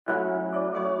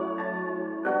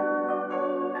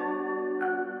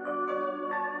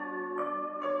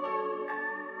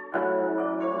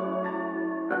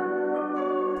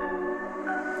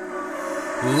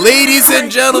Ladies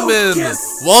and gentlemen,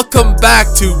 welcome back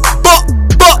to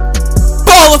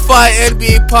Ballify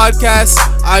NBA Podcast.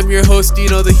 I'm your host,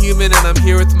 Dino the Human, and I'm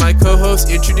here with my co-host.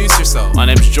 Introduce yourself. My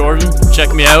name's Jordan.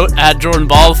 Check me out at Jordan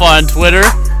Ballify on Twitter.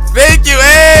 Thank you.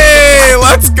 Hey,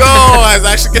 let's go. I was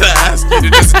actually going to ask you to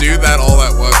just do that all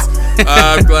at once.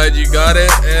 I'm glad you got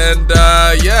it. And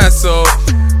so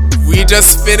we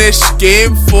just finished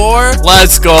Game 4.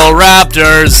 Let's go,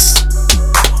 Raptors.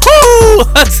 Woo!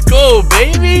 Let's go,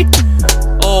 baby.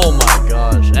 Oh my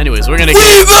gosh. Anyways, we're gonna. We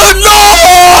the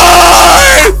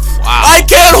North! Wow. I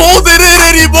can't hold it in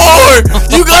anymore.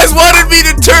 You guys wanted me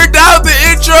to turn down the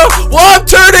intro. Well, I'm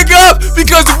turning up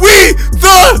because we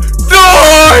the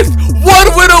North.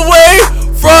 One win away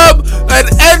from an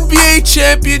NBA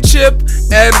championship,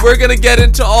 and we're gonna get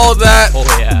into all that. Oh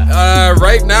yeah.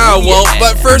 Right now. Yeah. Well,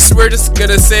 but first we're just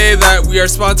gonna say that we are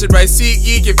sponsored by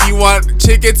SeatGeek. If you want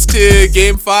tickets to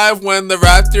Game 5 when the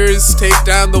Raptors take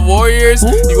down the Warriors,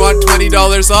 you want $20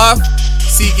 off.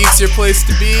 SeatGeek's your place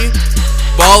to be.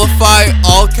 Ballify,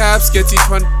 all caps, gets you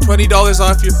 $20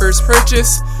 off your first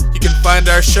purchase. You can find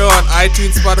our show on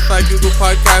iTunes, Spotify, Google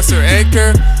Podcasts, or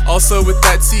Anchor. Also, with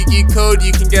that SeatGeek code,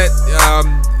 you can get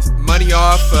money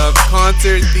off of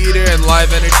concert, theater, and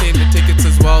live entertainment tickets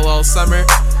as well all summer.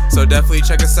 So definitely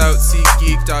check us out,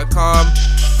 SeatGeek.com,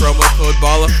 promo code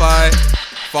Ballify.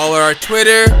 Follow our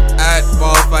Twitter at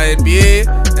BallifyNBA,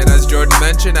 and as Jordan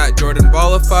mentioned, at Jordan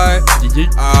Ballify.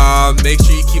 Make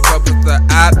sure you keep up with the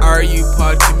at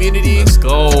RUPod community. Let's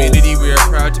go. Community we are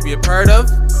proud to be a part of.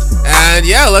 And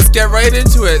yeah, let's get right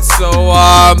into it. So,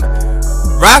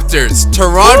 Raptors,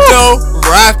 Toronto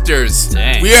Raptors.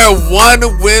 Dang. We are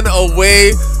one win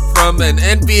away from an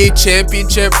NBA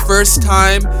championship, first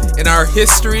time in our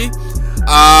history.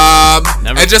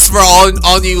 And just for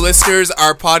all new listeners,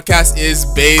 our podcast is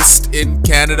based in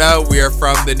Canada. We are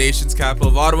from the nation's capital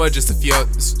of Ottawa, just a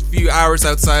few hours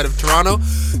outside of Toronto.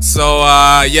 So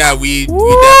we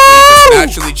definitely just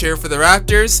naturally cheer for the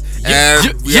Raptors,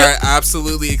 and we are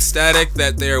absolutely ecstatic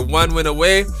that they are one win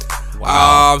away.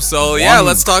 Wow.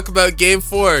 Let's talk about Game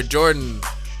 4. Jordan,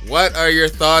 what are your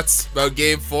thoughts about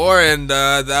Game 4 and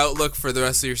the outlook for the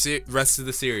rest of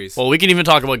the series? Well, we can even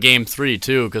talk about Game 3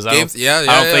 too, because I don't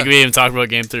think we even talked about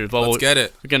Game 3. But let's get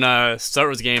it. We can start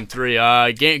with Game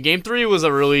 3. Game 3 was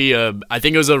a really, I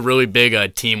think it was a really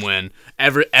big team win.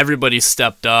 Everybody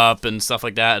stepped up and stuff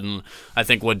like that, and I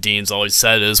think what Dean's always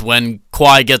said is when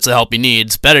Kawhi gets the help he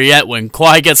needs, better yet, when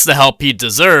Kawhi gets the help he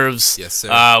deserves, yes,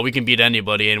 sir. We can beat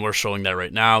anybody, and we're showing that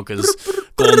right now because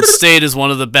Golden State is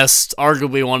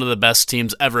arguably one of the best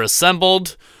teams ever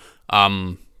assembled.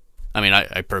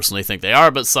 I personally think they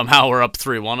are, but somehow we're up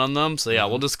 3-1 on them. So yeah,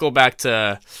 we'll just go back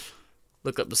to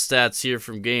look up the stats here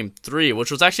from Game 3, which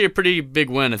was actually a pretty big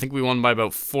win. I think we won by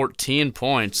about 14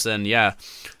 points. And yeah,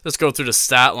 let's go through the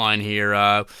stat line here.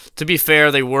 To be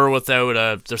fair, they were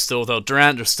without, they're still without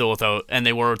Durant, and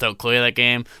they were without Clay that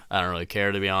game. I don't really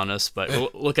care, to be honest.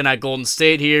 But looking at Golden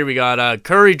State here, we got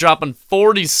Curry dropping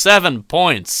 47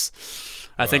 points.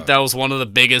 I think that was one of the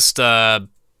biggest. I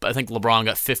think LeBron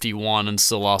got 51 and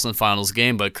still lost in the finals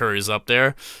game, but Curry's up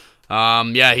there.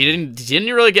 He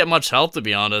didn't really get much help, to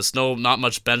be honest. Not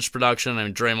much bench production. I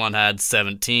mean, Draymond had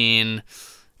 17,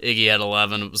 Iggy had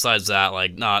 11. Besides that,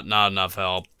 not enough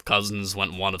help. Cousins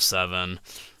went 1 of 7.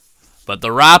 But the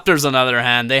Raptors, on the other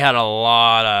hand, they had a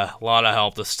lot of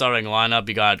help. The starting lineup,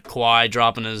 you got Kawhi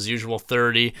dropping his usual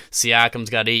 30. Siakam's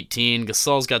got 18.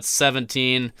 Gasol's got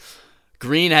 17.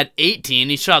 Green had 18.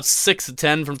 He shot 6 of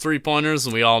 10 from three-pointers,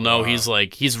 and we all know he's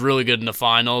really good in the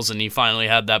finals, and he finally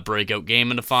had that breakout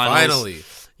game in the finals. Finally.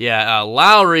 Yeah,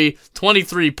 Lowry,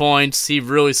 23 points. He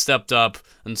really stepped up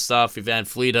and stuff. Van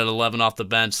Fleet had 11 off the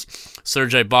bench.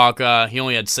 Serge Ibaka, he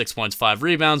only had 6 points, 5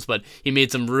 rebounds, but he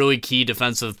made some really key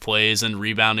defensive plays and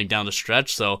rebounding down the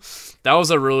stretch. So that was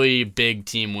a really big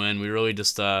team win. We really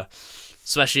just...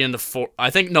 especially in the fourth.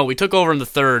 We took over in the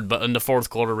third, but in the fourth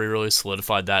quarter, we really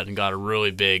solidified that and got a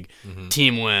really big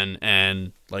team win.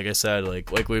 And like I said,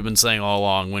 like we've been saying all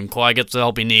along, when Kawhi gets the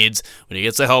help he needs, when he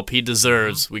gets the help he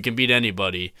deserves, we can beat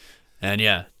anybody. And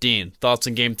yeah, Dean, thoughts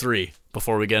on Game 3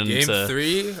 before we get into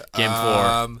Game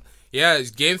 4? Yeah,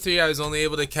 Game 3, I was only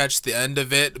able to catch the end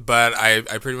of it, but I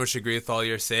pretty much agree with all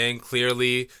you're saying.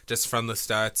 Clearly, just from the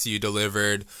stats you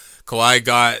delivered, Kawhi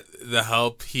got the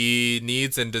help he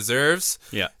needs and deserves.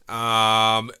 Yeah.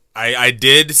 I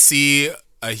did see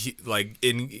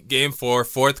in Game 4,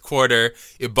 fourth quarter,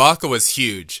 Ibaka was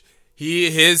huge.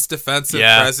 His defensive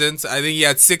presence. I think he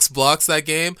had 6 blocks that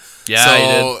game. Yeah, so, he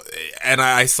did. And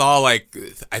I saw I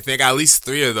think at least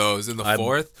 3 of those in the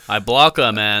fourth.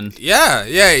 Ibaka, man. Yeah.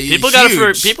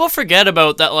 People forget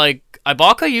about that.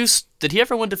 Ibaka did he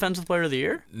ever win Defensive Player of the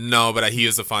Year? No, but he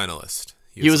was a finalist.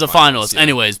 He was a finalist. Yeah.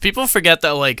 Anyways, people forget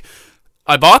that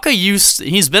Ibaka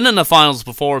he's been in the finals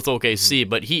before with OKC,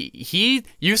 but he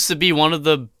used to be one of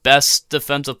the best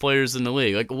defensive players in the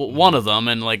league, one of them,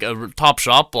 and a top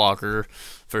shot blocker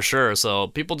for sure. So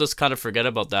people just kind of forget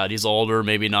about that. He's older,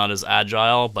 maybe not as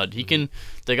agile, but the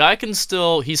guy can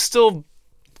still, he's still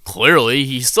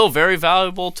very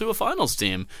valuable to a finals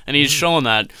team, and he's shown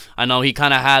that. I know he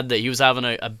kind of had that, he was having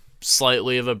a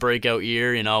slightly of a breakout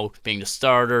year, being the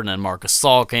starter, and then Marc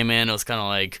Gasol came in. It was kind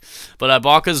of but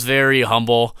Ibaka's very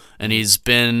humble, and he's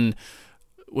been,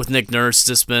 with Nick Nurse,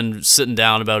 just been sitting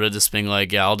down about it, just being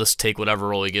I'll just take whatever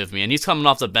role you give me. And he's coming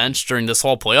off the bench during this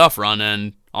whole playoff run,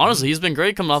 and honestly, he's been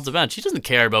great coming off the bench. He doesn't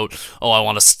care about, I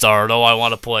want to start, I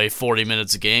want to play 40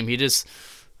 minutes a game. He just,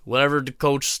 whatever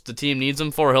the team needs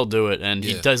him for, he'll do it, and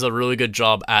he does a really good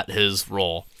job at his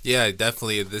role. Yeah,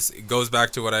 definitely. This goes back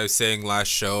to what I was saying last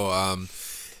show.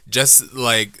 Just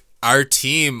our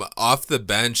team off the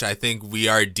bench, I think we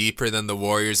are deeper than the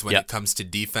Warriors when it comes to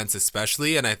defense,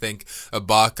 especially, and I think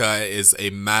Ibaka is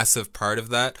a massive part of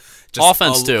that. Just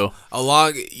offense too.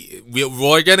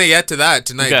 We're gonna get to that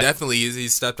tonight. Okay. Definitely,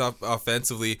 he's stepped up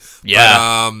offensively.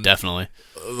 Yeah, definitely.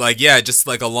 Just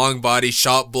a long body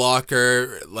shot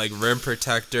blocker, rim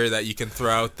protector that you can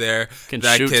throw out there. Can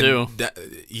shoot too.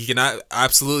 He can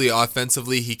absolutely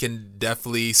offensively. He can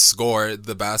definitely score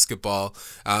the basketball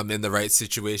in the right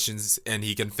situations, and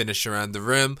he can finish around the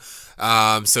rim.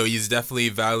 So he's definitely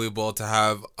valuable to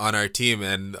have on our team,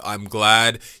 and I'm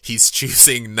glad he's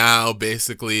choosing now,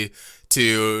 basically,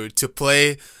 to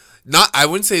play. I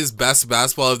wouldn't say his best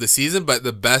basketball of the season, but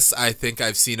the best I think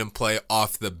I've seen him play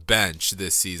off the bench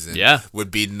this season. Yeah. Would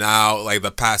be now,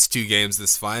 the past 2 games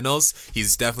this finals.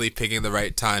 He's definitely picking the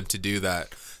right time to do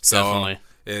that. So definitely.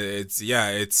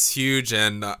 It's huge.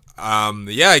 And again,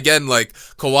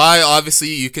 Kawhi, obviously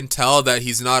you can tell that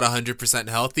he's not 100%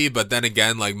 healthy, but then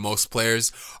again, most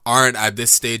players aren't at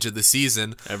this stage of the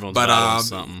season. Everyone's battling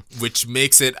something. Which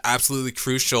makes it absolutely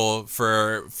crucial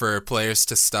for players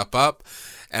to step up.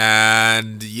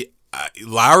 And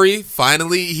Lowry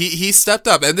finally he stepped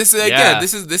up, and this is again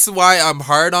this is why I'm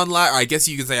hard on Lowry. I guess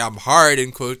you can say I'm hard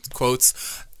in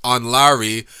quotes on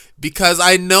Lowry, because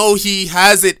I know he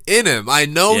has it in him. I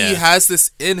know he has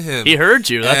this in him. He heard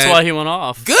you. That's why he went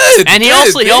off. Good. And he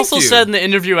also said in the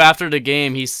interview after the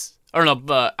game,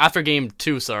 after game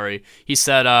 2, sorry, he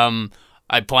said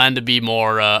I plan to be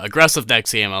more aggressive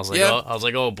next game. I was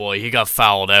like, oh boy, he got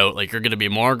fouled out. You're gonna be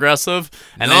more aggressive,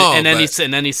 and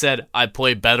then he said, I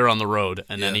play better on the road,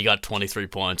 and then he got 23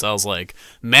 points. I was like,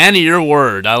 man of your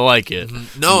word, I like it.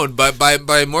 Mm-hmm. No, but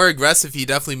by more aggressive, he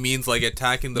definitely means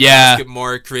attacking the basket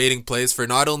more, creating plays for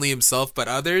not only himself but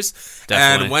others.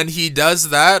 Definitely. And when he does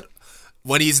that,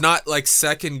 when he's not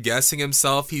second guessing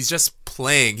himself, he's just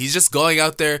playing. He's just going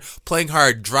out there playing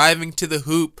hard, driving to the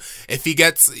hoop. If he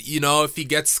gets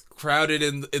crowded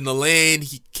in the lane,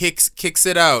 he kicks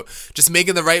it out. Just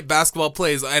making the right basketball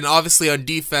plays. And obviously on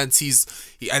defense,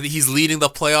 I think he's leading the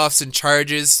playoffs in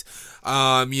charges.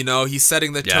 He's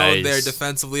setting the tone there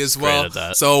defensively as well.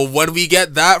 So when we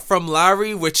get that from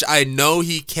Lowry, which I know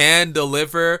he can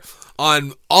deliver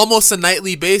on almost a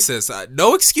nightly basis.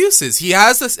 No excuses. He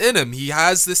has this in him.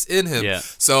 Yeah.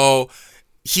 So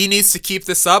he needs to keep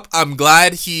this up. I'm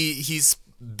glad he's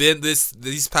been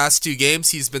these past 2 games.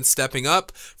 He's been stepping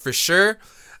up for sure.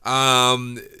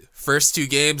 First 2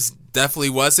 games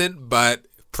definitely wasn't, but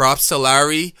props to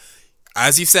Lowry.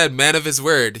 As you said, man of his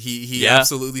word. He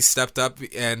absolutely stepped up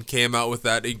and came out with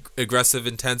that aggressive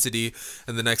intensity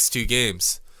in the next 2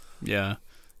 games. Yeah.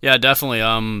 Yeah, definitely.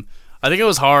 I think it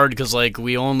was hard because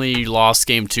we only lost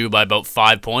game 2 by about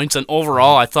 5 points, and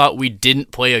overall I thought we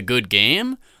didn't play a good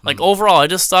game. Overall, I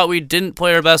just thought we didn't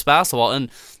play our best basketball, and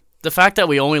the fact that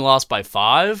we only lost by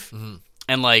 5,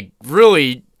 and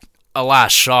really a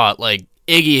last shot,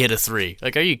 Iggy hit a 3.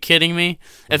 Are you kidding me?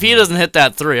 If he doesn't hit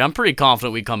that 3, I'm pretty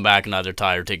confident we come back and either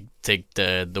tie or take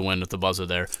the win with the buzzer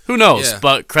there. Who knows? Yeah.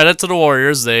 But credit to the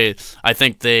Warriors. I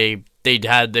think they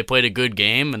played a good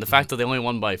game, and the fact that they only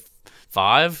won by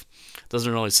 5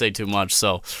 doesn't really say too much. So,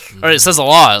 all right, it says a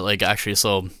lot, actually.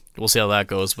 So we'll see how that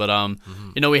goes. But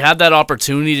we had that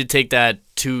opportunity to take that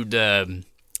to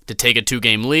take a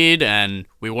 2-game lead, and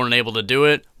we weren't able to do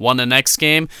it. Won the next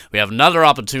game. We have another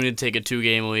opportunity to take a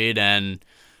 2-game lead, and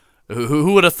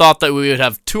who would have thought that we would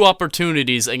have 2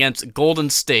 opportunities against Golden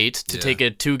State to take a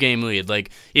 2-game lead?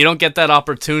 You don't get that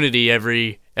opportunity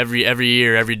every every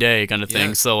year, every day kind of thing.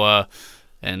 Yeah. So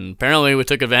and apparently we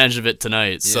took advantage of it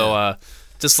tonight. Yeah. So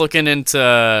just looking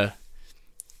into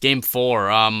Game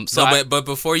 4. But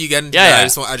before you get into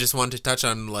that, I just wanted to touch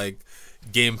on like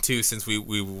Game 2 since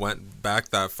we went back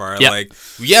that far. Yep. Like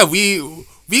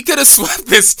we could have swept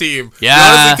this team. Yeah, we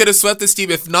honestly could have swept this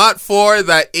team if not for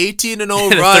that 18-0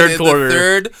 run in the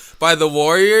third by the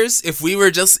Warriors. If we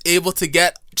were just able to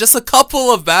get just a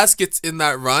couple of baskets in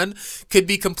that run, could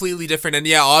be completely different. And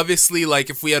yeah, obviously, like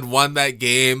if we had won that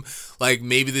game, like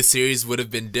maybe the series would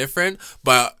have been different.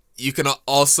 But you can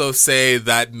also say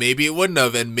that maybe it wouldn't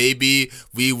have, and maybe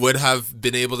we would have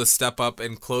been able to step up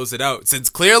and close it out. Since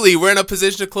clearly we're in a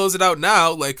position to close it out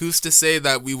now, like who's to say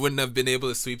that we wouldn't have been able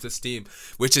to sweep this team?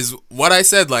 Which is what I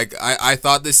said. Like I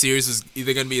thought this series was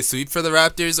either going to be a sweep for the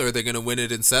Raptors or they're going to win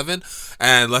it in 7,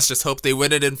 and let's just hope they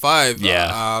win it in 5.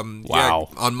 Yeah. Yeah,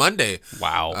 on Monday.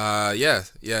 Wow. Yeah,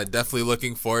 definitely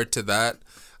looking forward to that.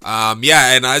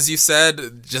 And as you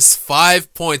said, just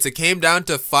 5 points. It came down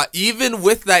to 5. Even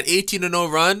with that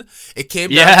 18-0 run, it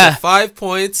came down to 5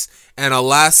 points and a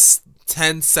last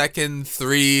 10-second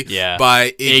 3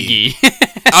 by Iggy.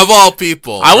 Of all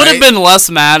people. I would have been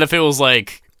less mad if it was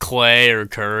like Clay or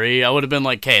Curry. I would have been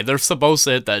like, hey, they're supposed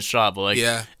to hit that shot, but like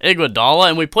Iguodala,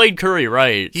 and we played Curry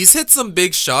right. He's hit some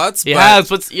big shots. He has,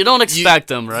 but you don't expect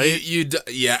them, right?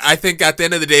 I think at the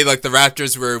end of the day, like the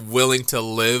Raptors were willing to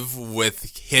live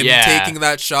with him taking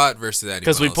that shot versus anyone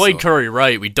else. Because we played Curry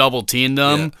right. We double teamed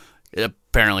them. Yeah.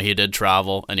 Apparently he did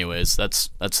travel. Anyways, that's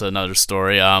another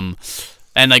story. And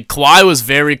like Kawhi was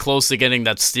very close to getting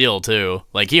that steal too.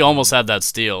 Like he almost had that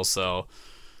steal, so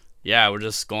yeah, we're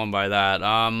just going by that.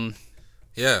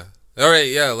 Yeah. All right,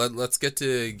 yeah, let's get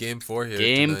to Game 4 here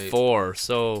Game tonight. 4.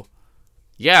 So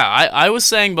yeah, I was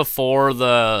saying before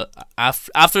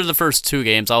after the first 2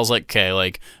 games, I was like, okay,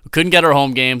 like we couldn't get our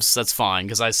home games, that's fine,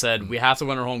 because I said we have to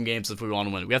win our home games if we want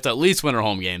to win. We have to at least win our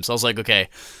home games. So I was like, okay,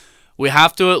 we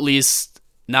have to at least,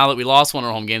 now that we lost one of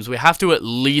our home games, we have to at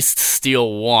least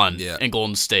steal one in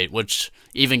Golden State, which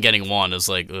even getting one is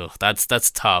like, ugh,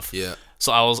 that's tough. Yeah.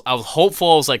 So I was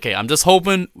hopeful. I was like, okay, I'm just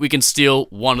hoping we can steal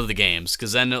one of the games,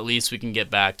 because then at least we can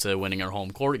get back to winning our home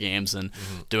court games and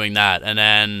doing that. And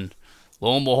then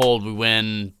lo and behold, we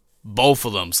win both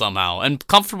of them somehow, and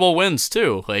comfortable wins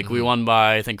too. Like we won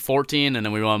by I think 14, and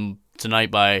then we won tonight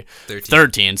by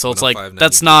 13. So it's like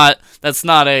that's not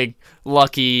a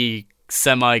lucky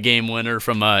semi-game winner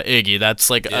from Iggy.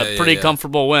 That's like a pretty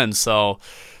comfortable win. So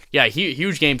yeah,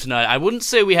 huge game tonight. I wouldn't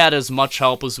say we had as much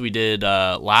help as we did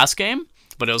last game,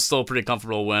 but it was still a pretty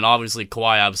comfortable win. Obviously,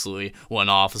 Kawhi absolutely went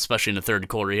off, especially in the third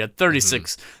quarter. He had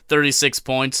 36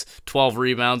 points, 12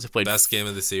 rebounds. He played best game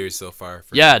of the series so far.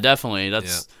 Yeah, definitely.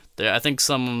 I think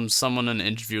someone in an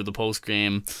interview with the post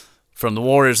game from the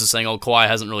Warriors is saying, "Oh, Kawhi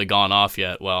hasn't really gone off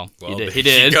yet." Well, he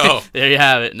did. There you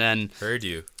have it. And then heard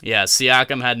you. Yeah,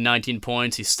 Siakam had 19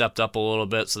 points. He stepped up a little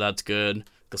bit, so that's good.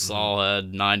 Gasol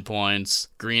had 9 points.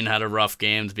 Green had a rough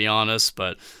game, to be honest,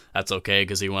 but that's okay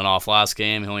because he went off last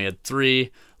game. He only had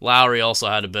 3. Lowry also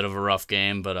had a bit of a rough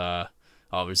game, but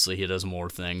obviously he does more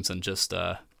things than just,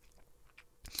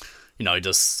 he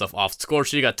does stuff off the score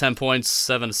sheet. He got 10 points,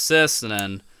 7 assists, and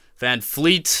then Van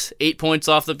Fleet, 8 points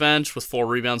off the bench with 4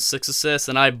 rebounds, 6 assists,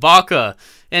 and Ibaka,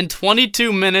 in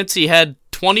 22 minutes, he had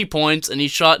 20 points, and he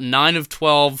shot 9 of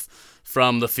 12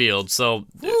 from the field. So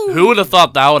who would have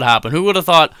thought that would happen? Who would have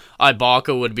thought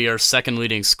Ibaka would be our second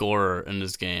leading scorer in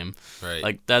this game? Right.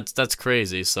 Like that's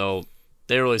crazy. So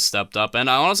they really stepped up. And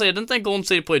I didn't think Golden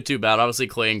State played too bad. Obviously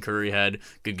Clay and Curry had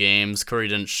good games. Curry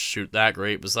didn't shoot that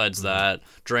great. Besides that,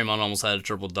 Draymond almost had a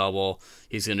triple-double.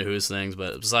 He's going to do his things,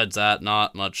 but besides that,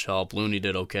 not much help. Looney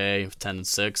did okay, 10 and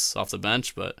 6 off the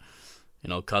bench, but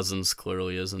Cousins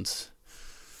clearly isn't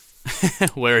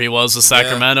where he was with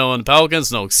Sacramento and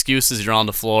Pelicans. No excuses. You're on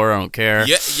the floor. I don't care.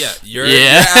 You're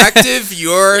active.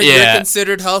 You're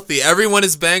considered healthy. Everyone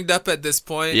is banged up at this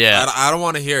point. I don't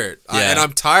want to hear it. And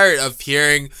I'm tired of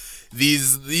hearing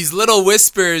these little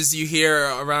whispers you hear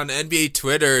around NBA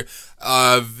Twitter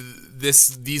of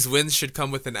these wins should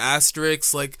come with an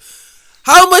asterisk. Like,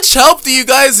 how much help do you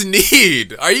guys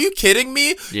need? Are you kidding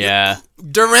me? Yeah.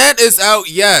 Durant is out,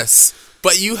 yes,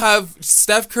 but you have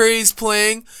Steph Curry's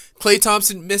playing. Klay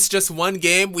Thompson missed just one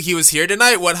game. He was here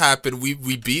tonight. What happened? We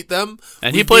beat them.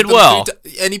 And he played well.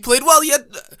 And he played well. He had,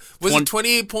 was it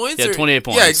 28 points? Yeah, 28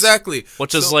 points. Yeah, exactly.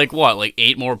 Which is like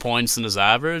 8 more points than his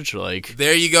average? Like,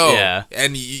 there you go. Yeah.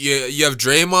 And you have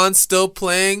Draymond still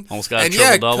playing. Almost got a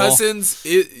triple-double. Cousins,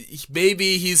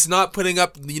 maybe he's not putting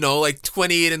up,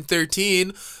 28 and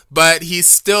 13, but he's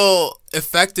still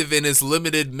effective in his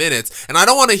limited minutes. And I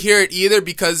don't want to hear it either,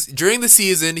 because during the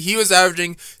season, he was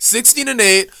averaging 16 and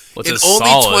 8 in only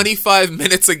solid. 25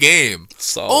 minutes a game.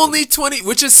 Solid. Only 20,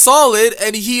 which is solid,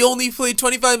 and he only played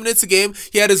 25 minutes a game.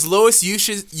 He had his lowest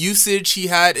usage he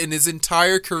had in his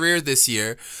entire career this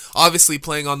year, obviously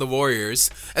playing on the Warriors.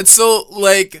 And so,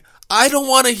 like, I don't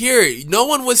want to hear it. No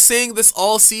one was saying this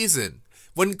all season.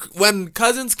 When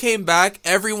Cousins came back,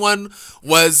 everyone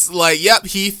was like, yep,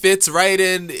 he fits right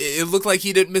in. It looked like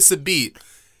he didn't miss a beat.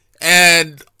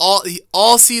 And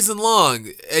all season long.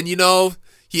 And, you know,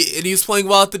 he was playing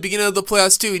well at the beginning of the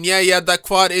playoffs too. And yeah, he had that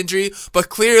quad injury, but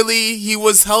clearly he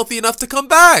was healthy enough to come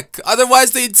back.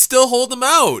 Otherwise, they'd still hold him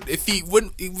out if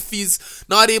he's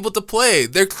not able to play.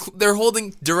 They're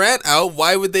holding Durant out.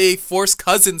 Why would they force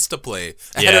Cousins to play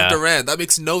ahead of Durant? That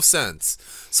makes no sense.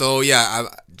 So yeah,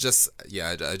 I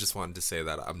just wanted to say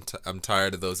that I'm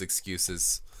tired of those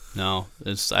excuses. No,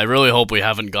 I really hope we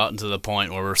haven't gotten to the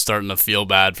point where we're starting to feel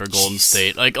bad for Golden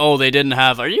State. Like, oh, they didn't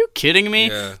have. Are you kidding me?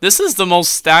 Yeah. This is the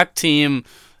most stacked team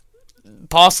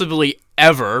possibly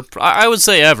ever. I would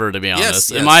say ever, to be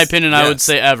honest. Yes, in my opinion, I would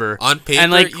say ever. On paper,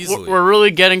 and like easily. we're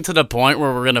really getting to the point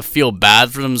where we're gonna feel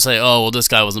bad for them and say, oh, well, this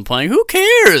guy wasn't playing. Who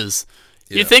cares?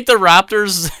 Yeah. You think the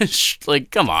Raptors,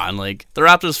 like, come on, like, the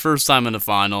Raptors' first time in the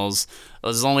finals,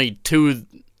 there's only two,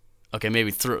 okay,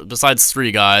 maybe besides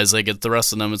three guys, like, the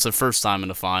rest of them, it's their first time in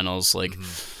the finals, like,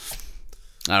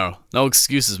 I don't know, no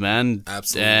excuses, man.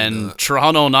 Absolutely And not.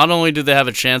 Toronto, not only do they have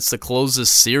a chance to close this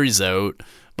series out,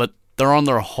 but they're on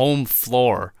their home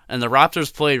floor, and the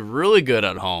Raptors played really good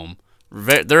at home.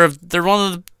 They're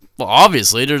one of the, well,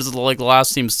 obviously, they're, like, the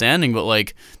last team standing, but,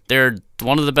 like, they're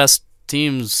one of the best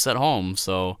teams at home,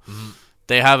 so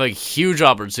they have a huge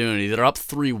opportunity. They're up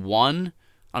 3-1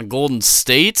 on Golden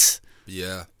State,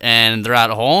 and they're at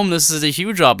home. This is a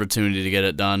huge opportunity to get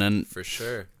it done, and For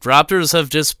sure. Raptors have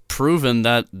just proven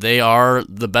that they are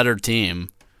the better team.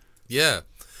 Yeah,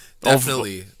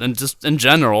 definitely. And just in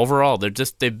general, overall,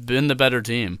 they've been the better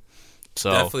team. So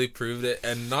Definitely proved it.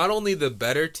 And not only the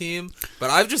better team, but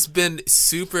I've just been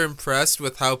super impressed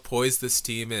with how poised this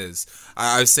team is.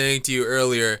 I was saying to you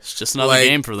earlier, it's just another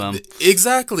game for them.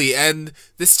 Exactly. And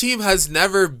this team has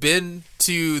never been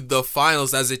to the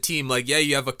finals as a team. Like, yeah,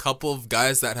 you have a couple of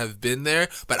guys that have been there,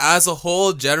 but as a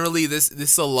whole, generally, this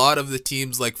is a lot of the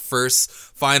team's, like, first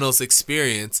finals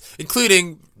experience,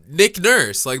 including Nick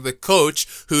Nurse, like the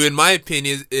coach, who in my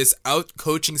opinion is out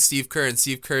coaching Steve Kerr, and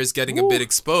Steve Kerr is getting a bit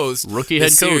exposed. Rookie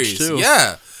head coach too.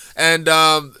 Yeah, and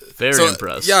very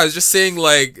impressed. Yeah, I was just saying,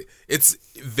 like, it's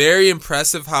very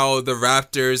impressive how the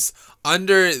Raptors,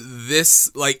 under this,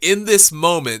 like, in this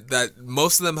moment that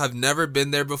most of them have never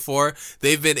been there before,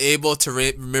 they've been able to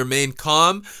remain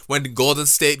calm when Golden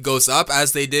State goes up,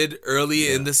 as they did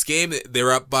early in this game. They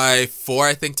were up by 4,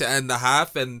 I think, to end the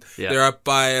half, and they're up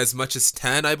by as much as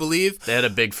 10, I believe. They had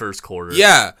a big first quarter.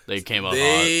 Yeah. They came up hot.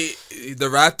 The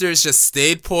Raptors just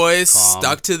stayed poised,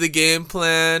 stuck to the game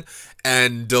plan,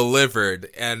 and delivered.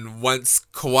 And once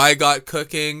Kawhi got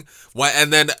cooking,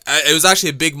 and then it was actually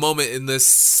a big moment in the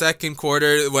second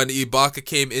quarter when Ibaka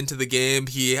came into the game.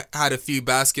 He had a few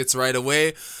baskets right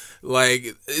away.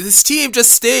 Like, this team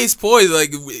just stays poised.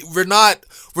 Like, we're not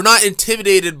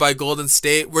intimidated by Golden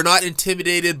State. We're not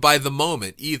intimidated by the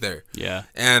moment either. Yeah.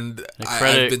 And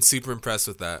I've been super impressed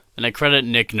with that. And I credit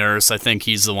Nick Nurse. I think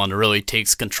he's the one who really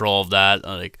takes control of that.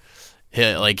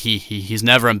 He's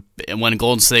never, when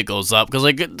Golden State goes up, because,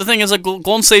 like, the thing is, like,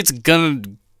 Golden State's gonna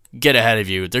get ahead of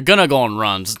you. They're gonna go on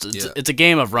runs. It's a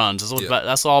game of runs.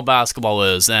 That's all basketball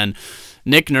is. And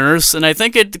Nick Nurse, and I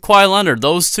think Kawhi Leonard,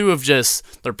 those two have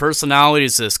just, their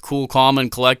personalities just cool, calm, and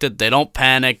collected. They don't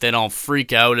panic. They don't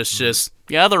freak out. It's just,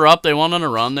 yeah, they're up. They went on a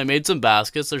run. They made some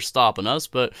baskets. They're stopping us,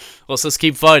 but let's just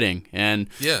keep fighting. And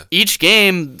each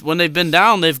game, when they've been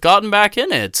down, they've gotten back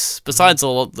in it. Besides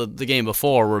the game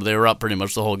before, where they were up pretty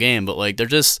much the whole game. But, like,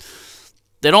 there's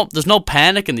no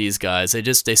panic in these guys.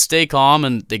 They stay calm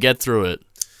and they get through it.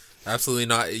 Absolutely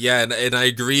not. Yeah, and I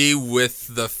agree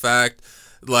with the fact,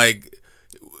 like,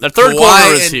 the third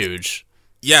quarter is huge.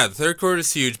 Yeah, the third quarter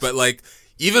is huge, but, like,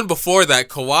 even before that,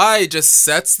 Kawhi just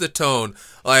sets the tone.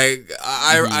 Like,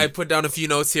 I put down a few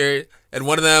notes here, and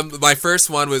one of them, my first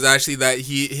one, was actually that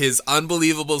his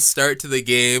unbelievable start to the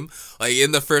game. Like,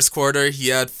 in the first quarter, he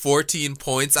had 14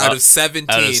 points out of 17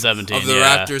 of the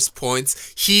Raptors'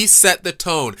 points. He set the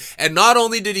tone. And not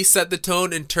only did he set the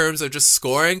tone in terms of just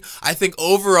scoring, I think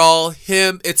overall,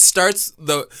 it starts,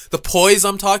 the poise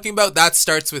I'm talking about, that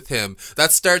starts with him.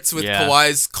 That starts with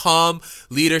Kawhi's calm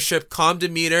leadership, calm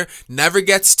demeanor, never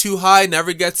gets too high,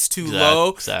 never gets too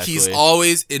low. Exactly. He's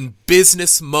always in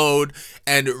business mode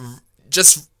and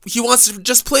he wants to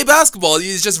just play basketball.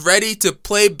 He's just ready to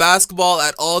play basketball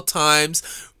at all times,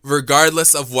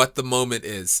 regardless of what the moment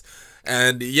is.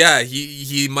 And yeah,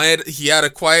 he had a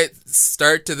quiet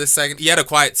start to the second. He had a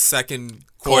quiet second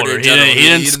quarter. He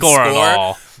didn't score at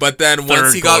all. But then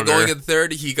once he got quarter. going in the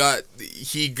third,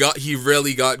 he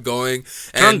really got going.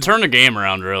 And Turn the game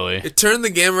around, really. it turned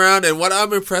the game around, and what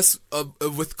I'm impressed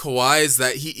with Kawhi is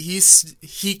that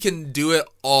he can do it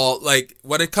all. Like,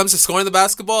 when it comes to scoring the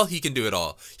basketball, he can do it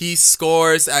all. He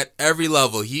scores at every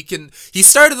level. He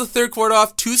started the third quarter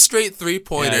off 2 straight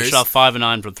 3-pointers. Yeah, he shot 5 and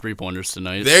 9 for 3-pointers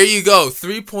tonight. There you go,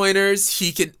 3-pointers.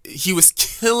 He was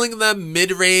killing them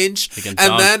mid-range, He can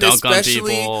and then dunk on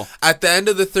especially people. at the end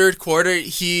of the third quarter,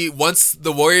 once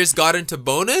the Warriors got into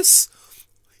bonus,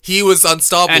 he was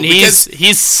unstoppable. And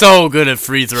he's so good at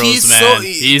free throws, man.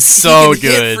 He's so he can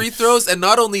good. hit free throws, and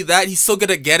not only that, he's so good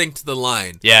at getting to the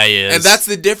line. Yeah, he is. And that's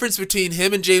the difference between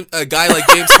him and a guy like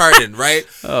James Harden, right?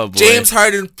 Oh, boy. James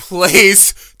Harden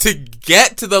plays to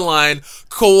get to the line.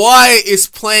 Kawhi is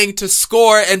playing to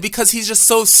score, and because he's just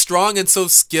so strong and so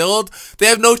skilled, they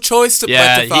have no choice but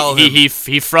to foul him.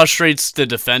 He frustrates the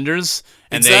defenders.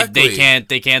 And Exactly.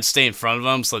 they can't stay in front of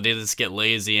him, so they just get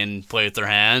lazy and play with their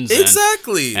hands.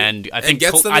 Exactly. And I think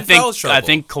gets them in foul trouble. I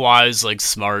think Kawhi's like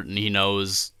smart, and he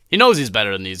knows he's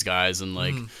better than these guys and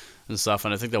like and stuff.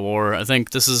 And I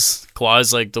think this is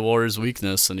Kawhi's like the Warriors'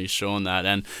 weakness, and he's showing that.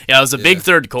 And yeah, it was a big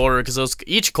third quarter because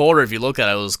each quarter, if you look at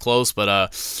it, was close,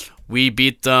 but we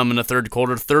beat them in the third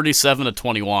quarter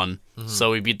 37-21.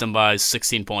 So we beat them by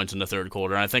 16 points in the third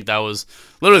quarter. And I think that was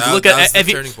literally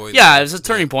turning point. Yeah, it was a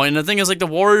turning point. And the thing is, like, the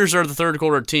Warriors are the third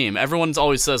quarter team. Everyone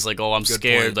always says, like, "Oh, I'm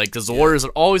scared," point. like, because the Warriors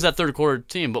are always that third quarter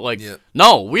team. But like,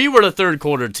 no, we were the third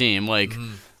quarter team. Like,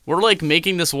 we're like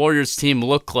making this Warriors team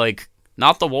look like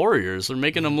not the Warriors. We're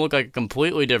making them look like a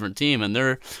completely different team, and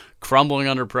they're crumbling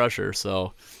under pressure.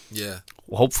 So Yeah.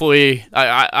 hopefully,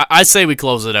 I say we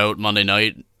close it out Monday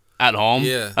night at home.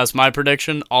 Yeah. That's my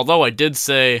prediction. Although I did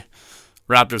say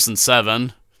Raptors in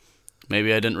 7.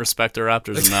 Maybe I didn't respect the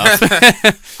Raptors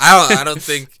enough. I don't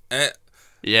think.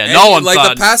 Yeah, no one like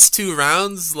thought. the past 2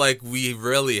 rounds, like we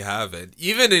really haven't.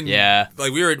 Even in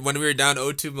like when we were down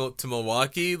 0-2 to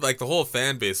Milwaukee, like the whole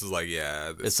fan base was like,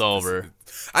 yeah, it's over.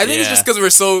 I think it's just because we're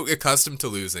so accustomed to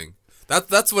losing.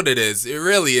 That's what it is. It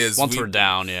really is. Once we're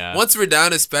down, yeah. Once we're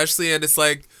down, especially, and it's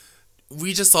like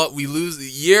we just thought we lose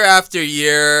year after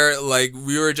year. Like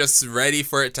we were just ready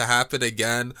for it to happen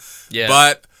again. Yeah.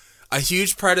 But a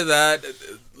huge part of that,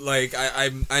 like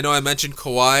I know I mentioned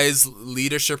Kawhi's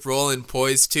leadership role and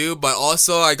poise too, but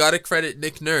also I gotta credit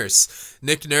Nick Nurse.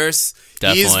 Nick Nurse,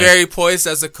 he's very poised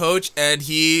as a coach, and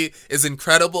he is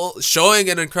incredible, showing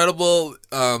an incredible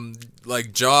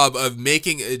like job of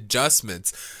making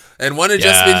adjustments. And one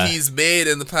adjustment he's made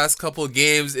in the past couple of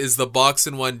games is the box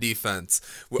and one defense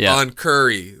on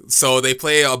Curry. So they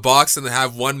play a box and they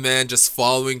have one man just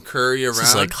following Curry around.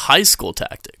 It's like high school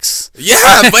tactics.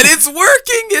 Yeah, but it's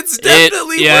working. It's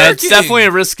definitely working. Yeah, it's definitely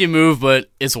a risky move,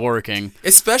 but it's working.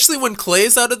 Especially when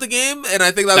Clay's out of the game, and I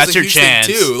think that's a huge chance.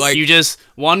 thing too. Like you just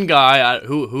one guy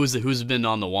who's been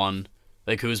on the one,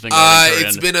 like who's been.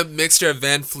 It's been a mixture of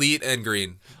Van Fleet and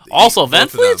Green. Also, Van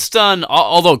Fleet's done,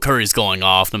 although Curry's going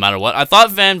off no matter what, I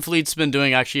thought Van Fleet's been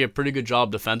doing actually a pretty good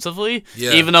job defensively,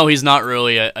 even though he's not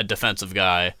really a defensive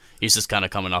guy. He's just kind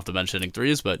of coming off the bench hitting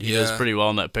threes, but he does pretty well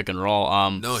in that pick and roll.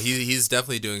 No, he's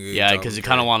definitely doing a good job. Yeah, because you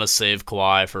kind of want to save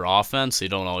Kawhi for offense. You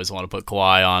don't always want to put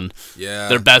Kawhi on their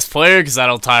their best player because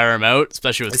that'll tire him out,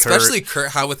 especially with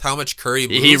Curry. With how much Curry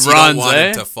moves, he runs, you don't want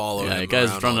him to follow him. Yeah, the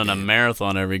guy's running a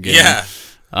marathon every game.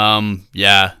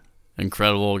 Yeah.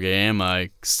 Incredible game. I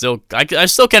still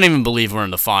can't even believe we're in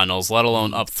the finals, let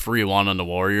alone up 3-1 on the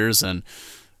Warriors and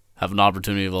have an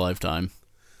opportunity of a lifetime.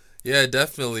 Yeah,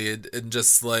 definitely. And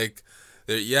just like,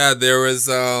 there was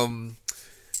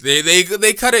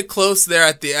they cut it close there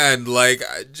at the end. Like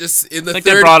just in the I think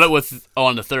third, they brought it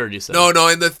on the third. You said no.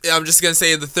 I'm just gonna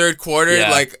say in the third quarter,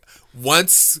 like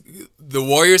once the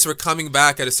Warriors were coming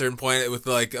back at a certain point with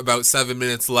like about 7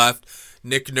 minutes left.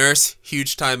 Nick Nurse,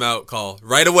 huge timeout call.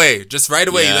 Right away. Just right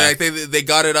away. Yeah. Like they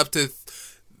got it up to...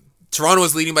 Toronto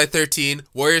was leading by 13.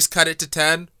 Warriors cut it to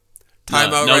 10.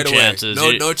 Timeout no right chances.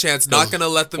 away. No chance. Not going to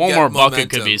let them one get more momentum. bucket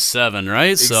could be 7,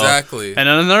 right? Exactly. So, and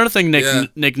another thing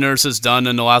Nick Nurse has done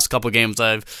in the last couple of games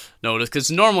I've noticed, because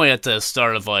normally at the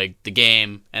start of like the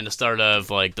game and the start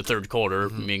of like the third quarter,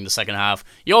 meaning the second half,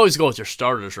 you always go with your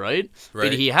starters, right?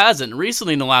 But he hasn't.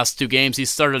 Recently in the last 2 games, he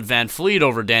started Van Fleet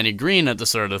over Danny Green at the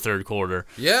start of the third quarter.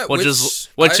 Yeah, which is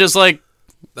like...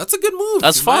 That's a good move.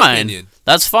 That's fine.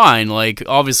 That's fine. Like,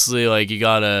 obviously, like, you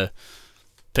gotta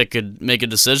make a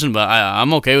decision, but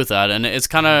I'm okay with that. And it's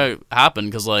kind of happened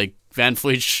because, like, Van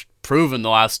Fleet's proven the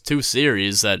last 2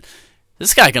 series that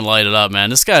this guy can light it up, man.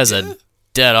 This guy's a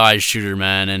dead-eye shooter,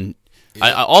 man, and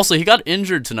I also, he got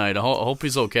injured tonight. I hope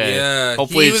he's okay. Yeah,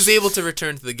 hopefully he was able to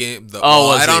return to the game, though. Oh,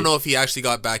 I don't know if he actually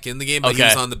got back in the game, but he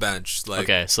was on the bench.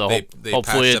 Okay, so they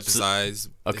hopefully patched up his eyes.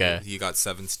 Okay. He got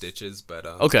 7 stitches, but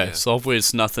so hopefully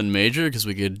it's nothing major, because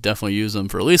we could definitely use him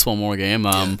for at least one more game.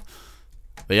 But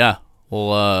yeah,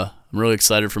 well, I'm really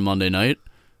excited for Monday night.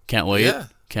 Can't wait. Yeah.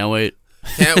 Can't wait.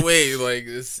 Can't wait. Like,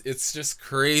 it's just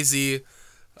crazy.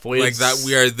 Like that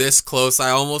we are this close. I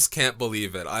almost can't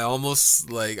believe it. I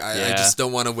almost I just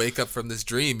don't want to wake up from this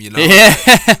dream, Yeah.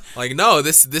 Like no,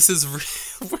 this is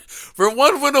we're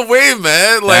 1 win away,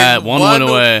 man. Like one win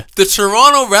away. The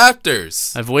Toronto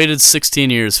Raptors. I've waited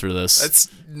 16 years for this. That's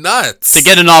nuts. To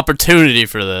get an opportunity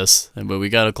for this, but we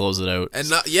got to close it out. And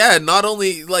not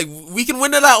only we can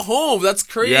win it at home. That's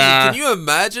crazy. Yeah. Can you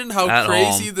imagine how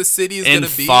crazy the city is going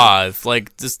to be? In 5,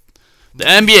 the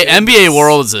NBA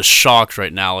world is shocked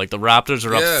right now. Like, the Raptors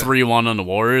are up 3-1 on the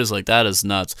Warriors. Like, that is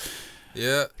nuts.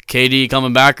 Yeah. KD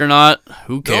coming back or not?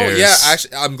 Who cares? No, yeah,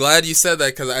 actually, I'm glad you said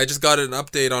that, because I just got an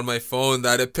update on my phone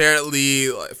that apparently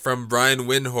from Brian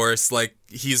Windhorst,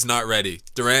 he's not ready.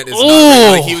 Durant is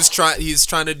not ready. He's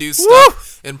trying to do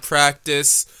stuff in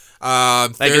practice.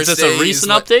 Thursday, is this a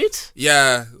recent update?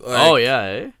 Yeah.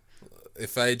 Eh?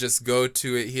 If I just go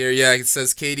to it here, it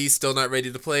says KD's still not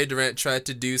ready to play. Durant tried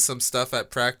to do some stuff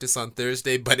at practice on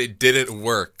Thursday, but it didn't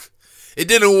work. And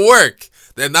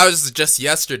that was just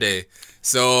yesterday.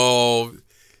 So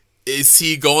is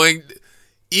he going,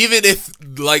 even if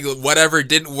whatever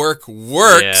didn't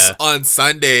works on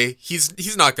Sunday,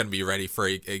 he's not going to be ready for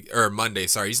Monday,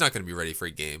 sorry. He's not going to be ready for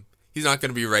a game. He's not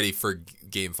going to be ready for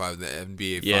Game 5 of the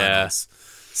NBA Finals.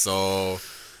 So,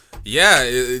 yeah,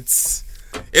 it's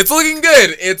looking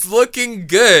good. It's looking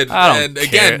good. And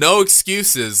again, no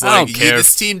excuses. I don't care.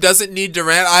 This team doesn't need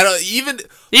Durant. I don't even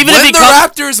when the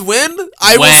Raptors win,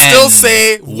 I will still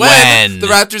say when the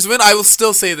Raptors win, I will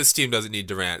still say this team doesn't need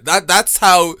Durant. That's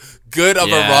how good of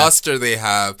a roster they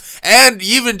have. And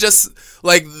even just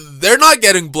they're not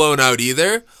getting blown out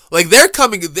either.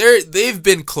 They've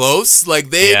been close.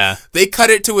 They cut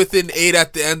it to within 8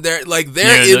 at the end. They're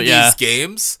in these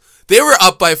games. They were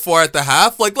up by 4 at the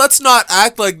half. Let's not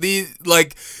act like this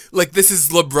is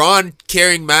LeBron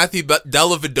carrying Matthew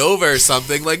Dellavedova or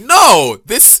something. No,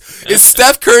 this is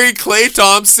Steph Curry, Klay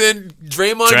Thompson,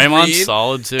 Draymond Green,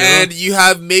 solid too. And you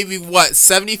have maybe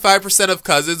 75% of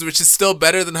Cousins, which is still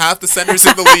better than half the centers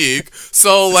in the league.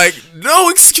 So no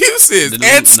excuses.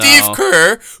 And Steve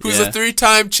Kerr, who's a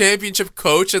 3-time championship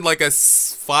coach and a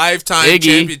 5-time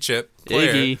championship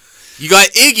player. Iggy. You got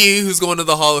Iggy, who's going to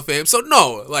the Hall of Fame. So,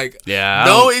 no,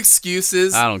 no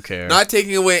excuses. I don't care. Not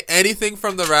taking away anything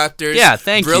from the Raptors. Yeah,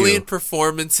 thank you. Brilliant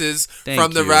performances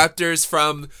from the Raptors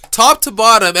from top to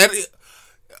bottom. And,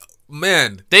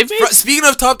 man, speaking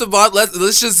of top to bottom,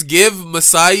 let's just give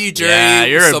Masai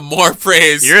Ujiri some more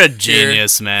praise. You're a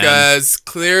genius, man. Because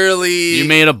clearly... You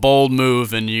made a bold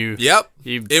move, and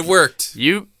it worked.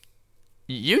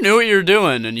 You knew what you were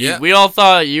doing, and we all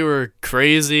thought you were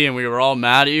crazy, and we were all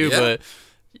mad at you, but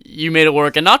you made it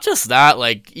work. And not just that,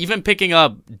 even picking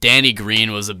up Danny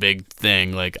Green was a big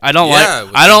thing. I don't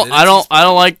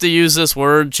like to use this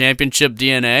word championship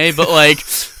DNA, but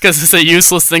because it's a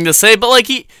useless thing to say. But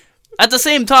he, at the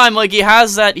same time, he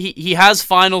has that he has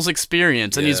finals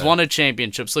experience, and he's won a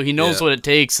championship, so he knows what it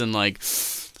takes. And I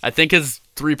think his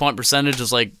 3-point percentage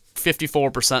is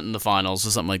 54% in the finals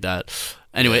or something like that.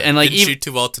 Anyway, and didn't shoot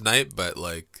too well tonight, but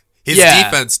his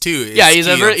defense too. He's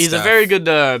a very good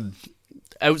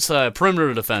outside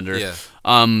perimeter defender. Yeah.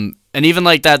 And even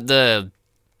the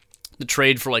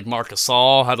trade for Marc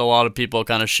Gasol had a lot of people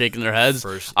kind of shaking their heads.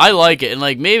 I like it, and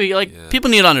maybe people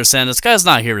need to understand this guy's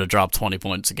not here to drop 20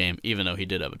 points a game, even though he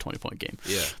did have a 20-point game.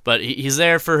 Yeah. But he's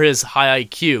there for his high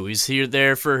IQ. He's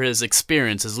there for his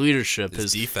experience, his leadership,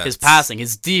 his defense, his passing,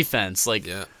 his defense.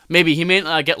 Maybe he may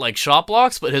not get shot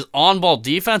blocks, but his on-ball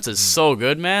defense is so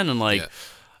good, man. And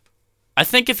I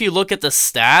think if you look at the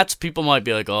stats, people might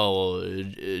be like, "Oh, well,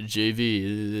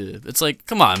 JV." It's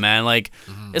come on, man.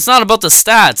 It's not about the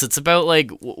stats. It's about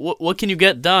what can you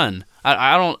get done.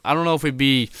 I don't know if we'd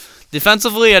be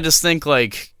defensively. I just think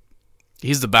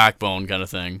he's the backbone kind of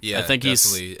thing. Yeah, I think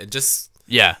definitely.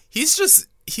 He's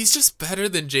just better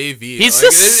than JV.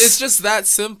 It's just that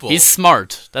simple. He's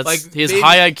smart. He has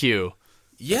high IQ.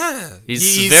 Yeah,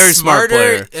 he's a very smart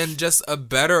player and just a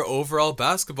better overall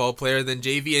basketball player than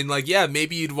JV. And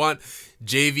maybe you'd want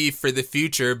JV for the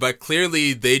future, but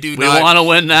clearly they do not. We want to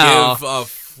win now. Give a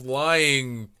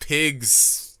flying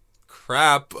pig's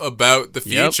crap about the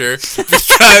future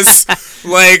because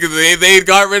Like they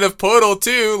got rid of Podol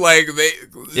too. Like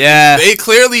they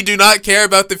clearly do not care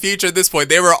about the future at this point.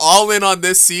 They were all in on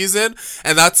this season,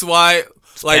 and that's why.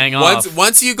 Like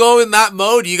once you go in that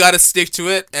mode, you got to stick to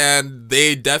it, and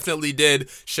they definitely did,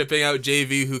 shipping out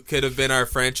JV, who could have been our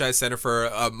franchise center for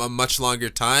a much longer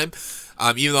time.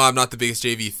 Even though I'm not the biggest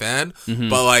JV fan,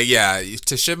 but like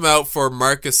to ship him out for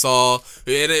Marc Gasol,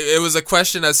 and it was a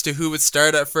question as to who would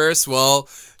start at first. Well,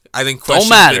 I think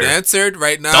question's been answered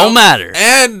right now. Don't matter.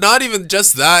 And not even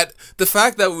just that, the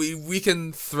fact that we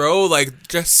can throw like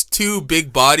just two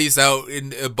big bodies out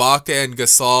in Ibaka and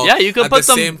Gasol you could at put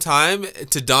the same time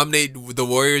to dominate the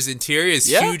Warriors' interior is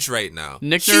huge right now.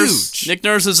 Nick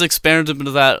Nurse has expanded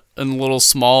into that in little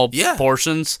small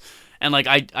portions. And like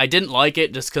I didn't like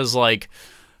it just because like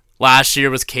last year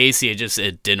with Casey,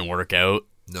 it didn't work out.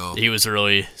 No, he was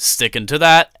really sticking to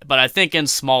that. But I think in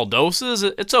small doses,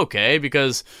 it's okay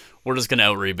because we're just gonna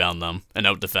out rebound them and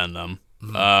out defend them.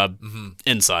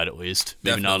 Inside at least,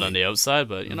 maybe not on the outside,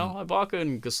 but you know, Ibaka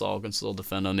and Gasol can still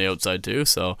defend on the outside too.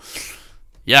 So,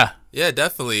 yeah,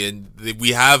 definitely, and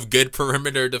we have good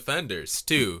perimeter defenders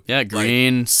too. Yeah,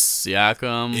 Green,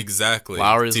 Siakam, exactly.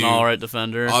 Lowry's an all right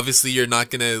defender. Obviously, you're not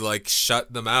gonna like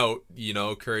shut them out, you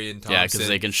know, Curry and Thompson. Yeah, because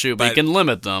they can shoot, but you can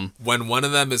limit them. When one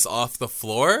of them is off the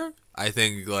floor, I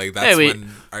think like that's when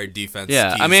our defense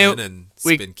keys in and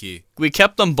spin key. We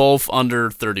kept them both under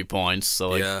 30 points, so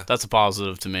like that's a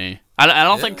positive to me. I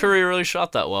don't think Curry really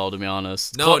shot that well, to be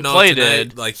honest. No, Clay tonight,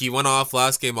 did. Like he went off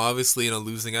last game, obviously in a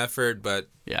losing effort, but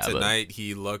tonight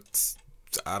he looked.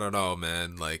 I don't know,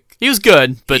 man. Like he was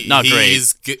good, but not great.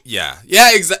 He's good. Yeah.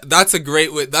 Exactly. That's a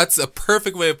great way. That's a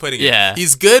perfect way of putting it. Yeah,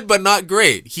 he's good, but not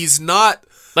great. He's not.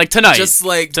 Like tonight. Just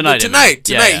like tonight.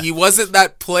 He wasn't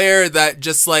that player that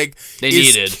just like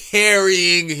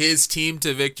carrying his team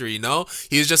to victory, no?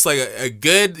 He was just like a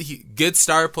good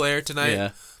star player tonight.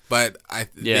 Yeah. But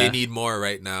they need more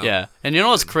right now. Yeah. And you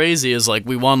know what's crazy is like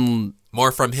we won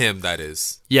more from him, that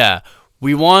is. Yeah.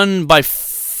 We won by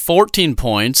 14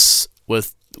 points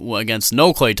against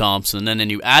no Klay Thompson, and then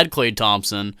you add Klay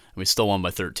Thompson and we still won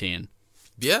by 13.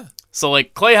 Yeah. So,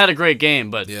 like, Klay had a great game,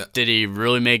 but did he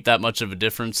really make that much of a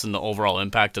difference in the overall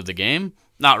impact of the game?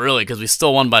 Not really, because we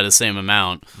still won by the same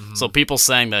amount. So people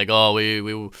saying, like, oh, we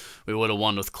would have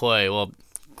won with Klay. Well,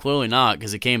 clearly not,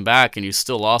 because he came back and you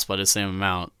still lost by the same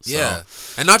amount. So. Yeah.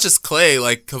 And not just Klay,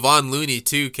 like, Kevon Looney,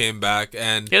 too, came back.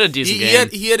 And he had a decent game.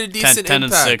 He had a decent 10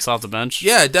 impact. 10 and 6 off the bench.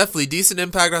 Yeah, definitely. Decent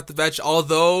impact off the bench.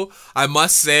 Although, I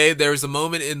must say, there was a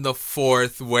moment in the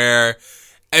fourth where...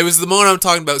 It was the moment I'm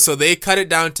talking about. So they cut it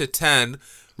down to 10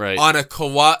 on a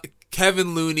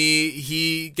Kevin Looney.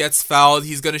 He gets fouled.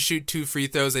 He's going to shoot 2 free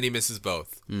throws, and he misses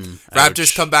both.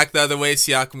 Raptors come back the other way.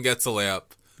 Siakam gets a layup.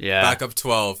 Yeah. Back up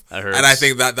 12. That hurts. And I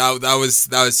think that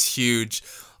was huge.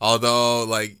 Although,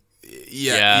 like,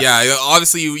 yeah.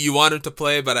 Obviously, you want him to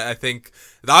play, but I think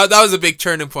that was a big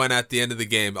turning point at the end of the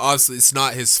game. Obviously, it's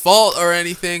not his fault or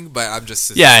anything, but I'm just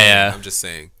saying. I'm just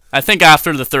saying. I think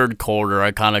after the third quarter,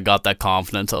 I kind of got that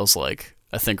confidence. I was like,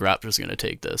 I think Raptors are going to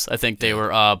take this. I think they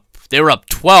were up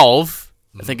 12.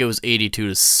 I think it was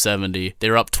 82-70. They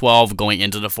were up 12 going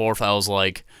into the fourth. I was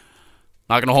like,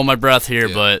 not going to hold my breath here,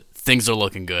 but things are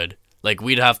looking good. Like,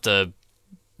 we'd have to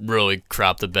really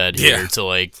crap the bed here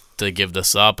to give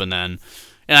this up. And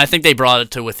I think they brought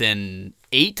it to within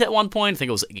 8 at one point. I think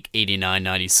it was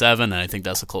 89-97, and I think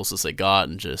that's the closest they got.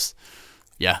 And just,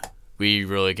 we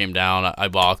really came down.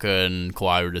 Ibaka and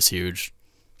Kawhi were just huge.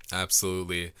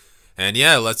 Absolutely. And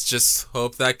let's just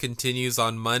hope that continues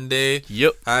on Monday.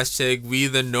 Yep. # We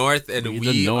the North, and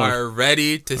we are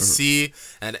ready to see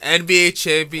an NBA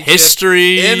championship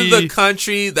history in the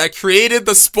country that created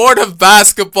the sport of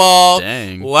basketball.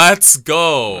 Dang. Let's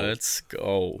go.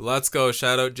 Let's go.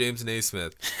 Shout out James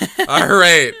Naismith. All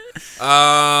right.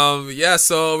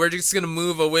 So we're just gonna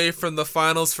move away from the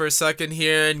finals for a second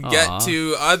here and get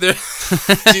to other.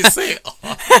 You say,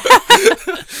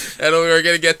 and we're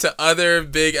gonna get to other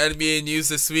big NBA news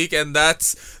this week, and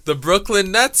that's the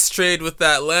Brooklyn Nets trade with the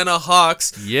Atlanta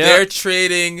Hawks. Yep. They're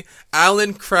trading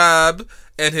Alan Crabb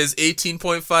and his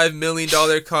 $18.5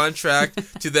 million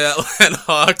contract to the Atlanta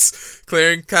Hawks,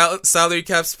 clearing salary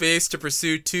cap space to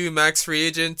pursue 2 max free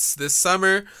agents this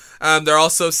summer. They're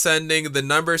also sending the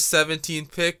number 17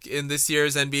 pick in this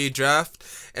year's NBA draft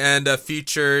and a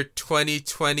future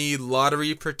 2020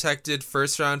 lottery-protected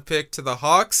first-round pick to the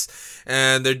Hawks.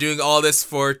 And they're doing all this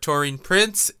for Taurean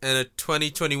Prince and a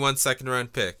 2021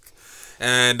 second-round pick.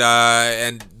 And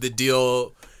the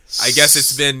deal, I guess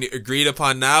it's been agreed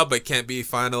upon now, but can't be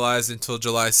finalized until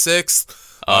July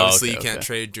 6th. Obviously, you can't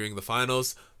trade during the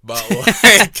finals. But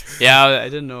like, Yeah, I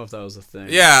didn't know if that was a thing.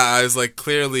 yeah, I was like,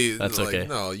 clearly, That's like, okay.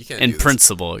 no, you can't. In do this.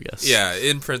 principle, I guess. Yeah,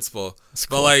 in principle. That's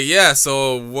But cool. like, yeah.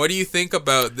 So, what do you think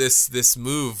about this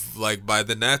move, like by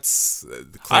the Nets,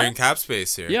 clearing cap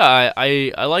space here? Yeah,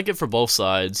 I like it for both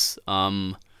sides.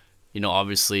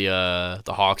 Obviously, the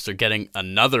Hawks are getting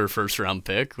another first round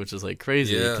pick, which is like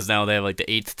crazy Yeah. because now they have like the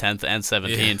 8th, 10th, and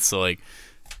 17th. Yeah. So like,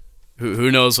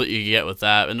 who knows what you can get with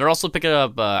that? And they're also picking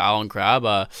up Alan Crabb.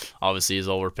 Obviously, he's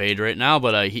overpaid right now,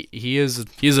 but he's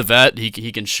a vet.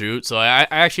 He can shoot. So I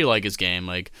actually like his game.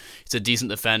 Like, he's a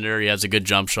decent defender. He has a good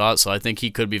jump shot. So I think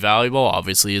he could be valuable.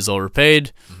 Obviously, he's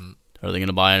overpaid. Mm-hmm. Are they going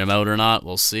to buy him out or not?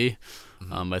 We'll see.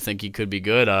 I think he could be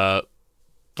good.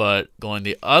 But going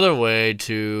the other way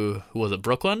to, who was it,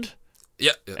 Brooklyn?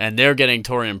 Yeah. And they're getting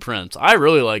Taurean Prince. I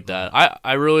really like that.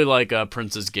 I really like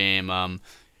Prince's game.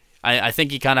 I think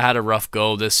he kind of had a rough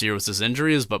go this year with his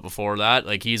injuries, but before that,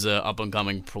 like, he's a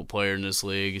up-and-coming player in this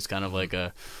league. He's kind of like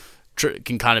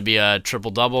can kind of be a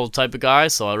triple-double type of guy,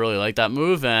 so I really like that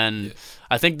move. And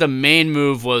I think the main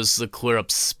move was to clear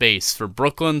up space for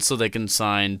Brooklyn so they can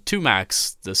sign 2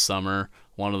 max this summer.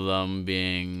 One of them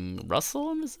being Russell,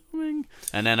 I'm assuming.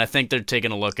 And then I think they're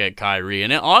taking a look at Kyrie.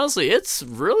 And honestly, it's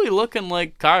really looking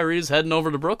like Kyrie's heading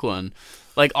over to Brooklyn.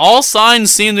 Like, all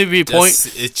signs seem to be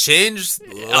It changed.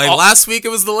 Like, last week it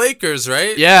was the Lakers,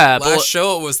 right? Yeah. Last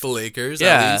show it was the Lakers.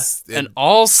 Yeah. At least. And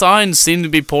all signs seem to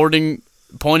be pointing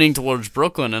towards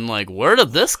Brooklyn. And, like, where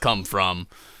did this come from?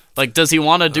 Like, does he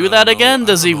want to do that again?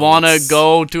 Does he want to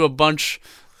go to a bunch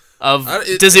of...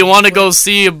 does he want to go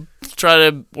try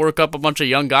to work up a bunch of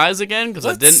young guys again?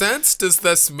 What sense does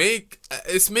this make?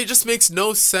 It just makes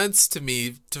no sense to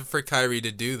me for Kyrie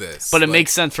to do this. But it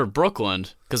makes sense for Brooklyn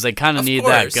because they kind of need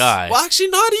that guy. Well, actually,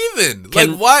 not even.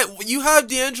 Like, why? You have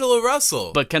D'Angelo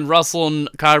Russell. But can Russell and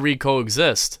Kyrie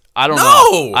coexist? I don't No!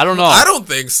 know. I don't know. I don't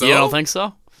think so. You don't think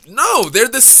so? No, they're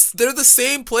the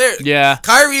same player. Yeah.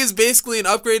 Kyrie is basically an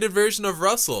upgraded version of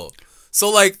Russell. So,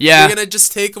 like, Yeah. you're going to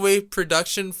just take away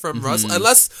production from Russell?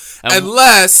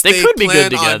 Unless they could be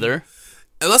good together.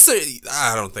 Unless they're...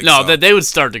 I don't think No, so. they would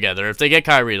start together. If they get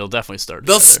Kyrie, they'll definitely start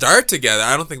together. They'll start together.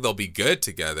 I don't think they'll be good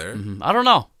together. I don't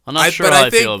know. I'm not sure but how I I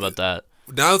think- feel about that.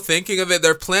 Now thinking of it,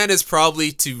 their plan is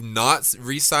probably to not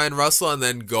re-sign Russell and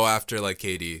then go after, like,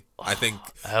 KD. I think,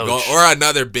 Ouch. or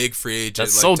another big free agent,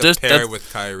 That's like, so to pair with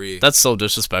Kyrie. That's so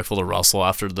disrespectful to Russell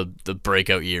after the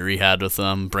breakout year he had with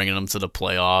them, bringing them to the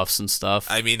playoffs and stuff.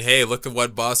 I mean, hey, look at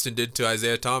what Boston did to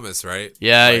Isaiah Thomas, right?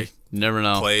 Yeah, Like, you never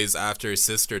know. plays after his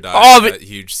sister died Oh, in but- that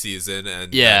huge season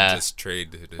and Yeah. just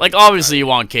trade. Like, obviously you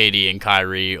want KD and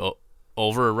Kyrie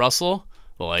over Russell,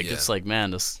 but like, Yeah. it's like,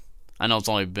 man, I know it's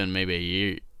only been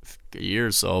maybe a year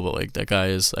or so, but like, that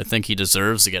guy I think he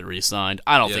deserves to get re-signed.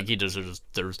 I don't think he deserves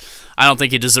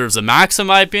a max in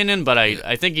my opinion, but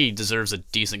I think he deserves a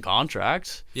decent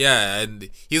contract. Yeah,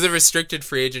 and he's a restricted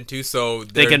free agent too, so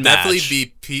They there can definitely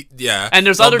match. be yeah. And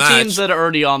there's they'll other match. teams that are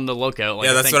already on the lookout. Like,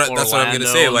 Yeah, I that's think what I'm gonna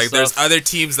say. Orlando Like, and there's stuff. other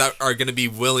teams that are gonna be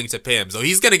willing to pay him, so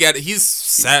he's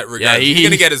set regardless. Yeah, he's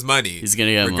gonna get his money. He's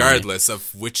gonna get regardless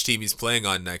of which team he's playing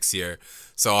on next year.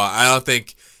 So I don't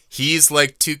think he's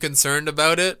like too concerned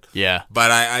about it. Yeah. But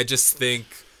I just think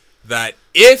that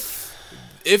if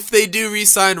they do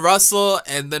re-sign Russell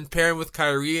and then pair him with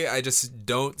Kyrie, I just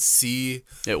don't see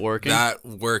It working? that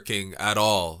working at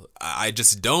all. I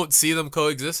just don't see them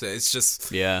coexisting. It's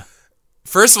just, Yeah.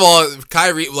 first of all,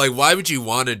 Kyrie, like, why would you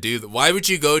want to do that? Why would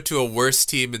you go to a worse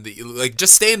team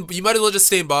just stay in, you might as well just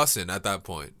stay in Boston at that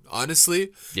point.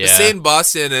 Honestly. Yeah. Just stay in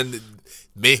Boston and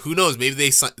who knows,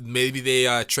 maybe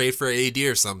they trade for AD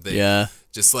or something. Yeah.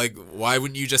 Just like, why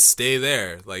wouldn't you just stay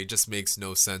there? Like, it just makes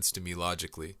no sense to me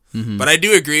logically. Mm-hmm. But I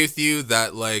do agree with you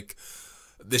that, like,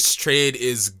 this trade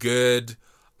is good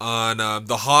on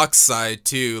the Hawks side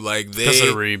too. Like, Because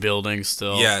they're rebuilding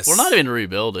still. Yes. We're not even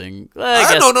rebuilding.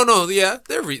 I guess, no. Yeah,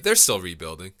 they're still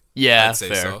rebuilding. Yeah, I'd say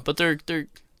fair. so. But they're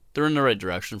in the right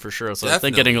direction for sure. So I think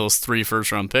Definitely. getting those 3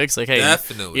 first-round picks, like, hey,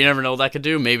 Definitely. you never know what that could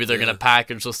do. Maybe they're gonna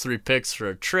package those 3 picks for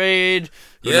a trade.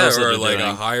 Who Yeah, knows what or they're like doing.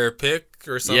 a higher pick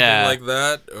or something Yeah. like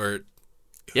that. Or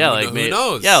who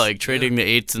knows? Yeah, like trading the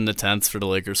 8th and the 10th for the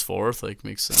Lakers 4th, like,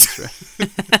 makes sense, right?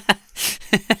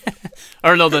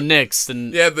 Or no, the Knicks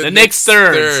and the Knicks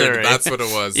third. Sorry. That's what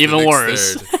it was. Even the Knicks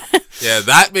worse. third. Yeah,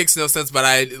 that makes no sense. But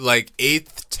I like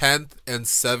 8th, 10th, and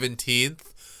 17th.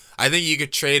 I think you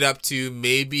could trade up to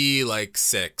maybe like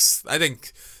 6th. I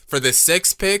think for the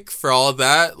 6th pick, for all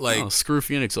that, like, Oh, screw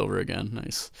Phoenix over again.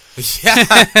 Nice.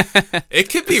 yeah,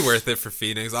 it could be worth it for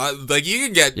Phoenix. Like, you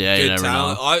can get Yeah, you good never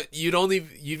talent.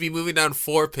 You'd be moving down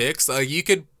 4 picks. Like, you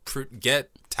could get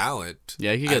talent.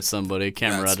 Yeah, he could get somebody,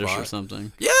 Cam that Reddish or spot.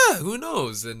 something. Yeah, who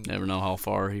knows? And Never know how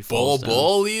far he falls down.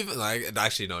 Bull even like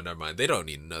actually no, never mind. They don't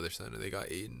need another center. They got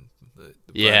Aiden. But,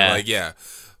 Yeah. like yeah.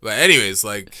 But anyways,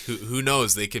 like who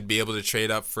knows? They could be able to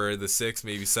trade up for the 6th,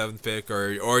 maybe 7th pick,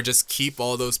 or just keep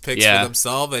all those picks for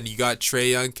themselves. And you got Trae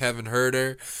Young, Kevin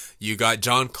Huerter, you got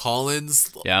John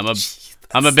Collins. Yeah, I'm a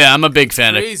big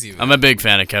fan crazy, of man. I'm a big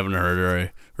fan of Kevin Huerter.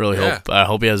 I really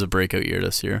hope he has a breakout year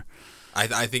this year.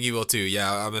 I think he will too.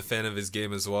 Yeah, I'm a fan of his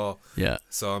game as well. Yeah.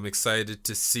 So I'm excited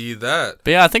to see that.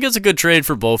 But yeah, I think it's a good trade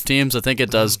for both teams. I think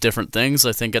it does different things.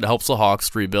 I think it helps the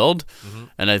Hawks rebuild,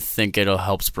 and I think it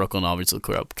helps Brooklyn obviously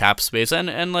clear up cap space.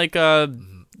 And like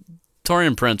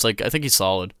Taurean Prince, like I think he's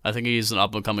solid. I think he's an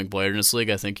up and coming player in this league.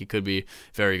 I think he could be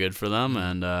very good for them.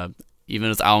 And even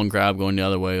with Allen Crabbe going the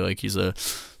other way, like he's a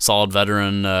solid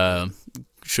veteran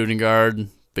shooting guard,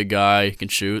 big guy, he can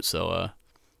shoot. So I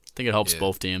think it helps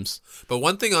both teams. But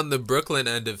one thing on the Brooklyn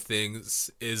end of things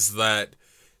is that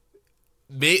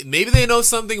maybe they know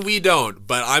something we don't,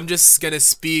 but I'm just going to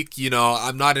speak,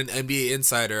 I'm not an NBA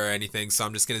insider or anything, so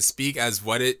I'm just going to speak as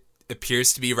what it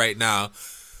appears to be right now.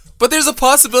 But there's a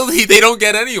possibility they don't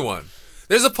get anyone.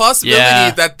 There's a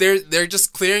possibility that they're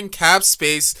just clearing cap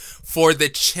space for the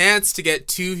chance to get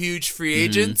 2 huge free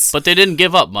agents. But they didn't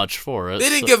give up much for it. They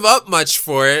didn't give up much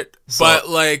for it, but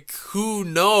like who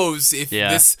knows if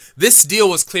this deal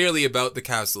was clearly about the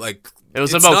Cavs. Like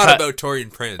it's not about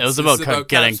Taurean Prince. It was about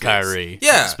getting Kyrie.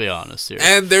 Yeah, let's be honest here.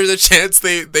 And there's a chance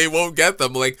they won't get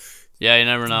them. Like yeah, you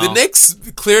never know. The Knicks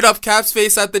cleared up cap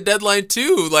space at the deadline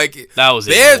too. Like that was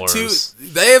worse.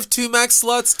 They have 2 max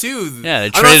slots too. Yeah, they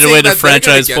traded away the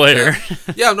franchise player.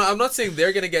 Yeah, I'm not saying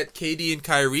they're gonna get KD and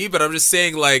Kyrie, but I'm just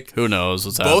saying like who knows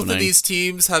what's happening. Both of these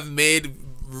teams have made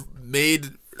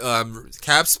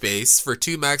cap space for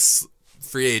 2 max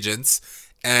free agents,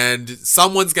 and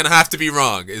someone's gonna have to be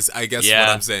wrong. Is I guess what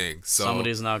I'm saying. So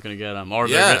somebody's not gonna get them, or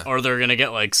they're gonna get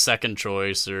like second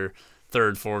choice or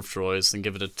third, fourth choice and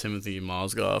give it to Timothy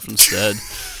Mozgov instead.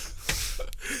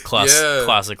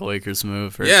 Classic Lakers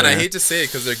move. Right and there. I hate to say it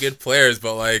because they're good players,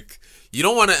 but like you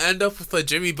don't want to end up with a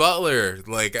Jimmy Butler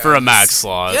like for a max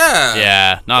slot.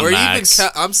 Not or max.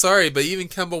 Even I'm sorry, but even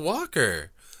Kemba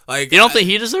Walker. Like you don't think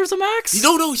he deserves a max?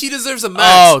 No, he deserves a max.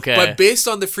 Oh, okay. But based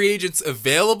on the free agents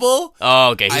available,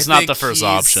 he's not the first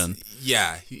option.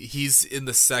 Yeah, he's in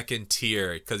the second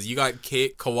tier because you got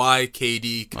Kawhi,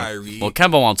 KD, Kyrie. Well,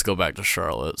 Kemba wants to go back to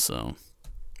Charlotte, so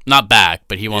not back,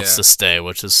 but he wants to stay,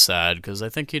 which is sad because I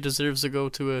think he deserves to go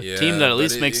to a team that at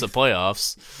least makes the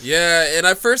playoffs. Yeah, and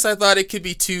at first I thought it could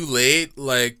be too late,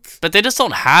 but they just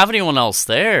don't have anyone else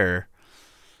there.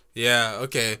 Yeah,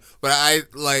 okay, but I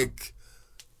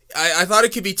thought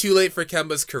it could be too late for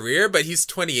Kemba's career, but he's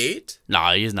 28.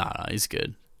 Nah, he's not. He's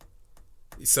good.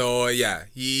 So yeah,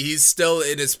 he's still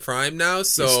in his prime now.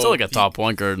 So he's still like a top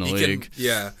point guard in the league.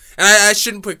 And I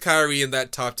shouldn't put Kyrie in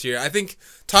that top tier. I think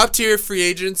top tier free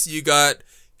agents you got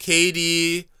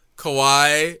KD,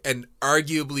 Kawhi, and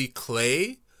arguably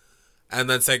Clay, and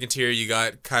then second tier you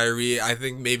got Kyrie. I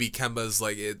think maybe Kemba's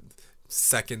like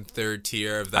second, third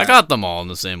tier of that. I got them all on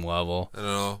the same level. I don't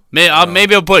know.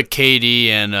 Maybe I'll put KD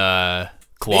and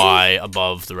Kawhi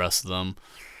above the rest of them.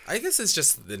 I guess it's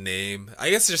just the name.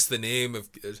 It's just let's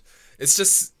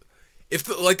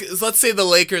say the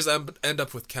Lakers end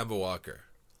up with Kemba Walker.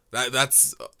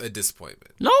 That's a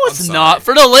disappointment. No, it's not.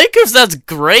 For the Lakers, that's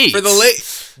great.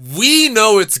 We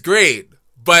know it's great,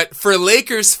 but for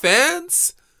Lakers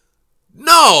fans,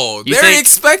 no. They're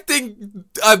expecting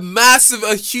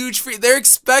a huge free. They're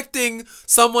expecting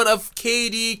someone of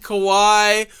KD,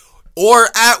 Kawhi, or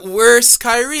at worst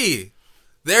Kyrie.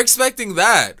 They're expecting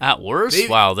that. At worst? Maybe,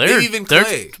 wow, maybe even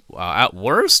Clay. Wow, at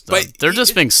worst? But they're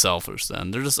just being selfish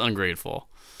then. They're just ungrateful.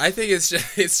 I think it's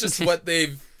just what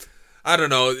they've, I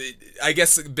don't know, I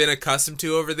guess been accustomed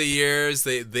to over the years.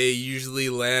 They usually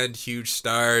land huge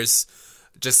stars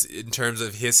just in terms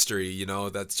of history,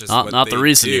 that's just not the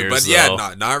recent years. But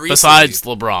yeah, not recently. Besides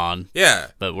LeBron. Yeah.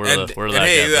 But we're I'm a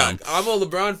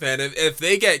LeBron fan. If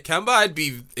they get Kemba, I'd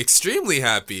be extremely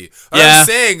happy. I'm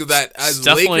saying that as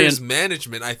Lakers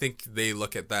management, I think they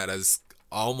look at that as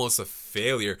almost a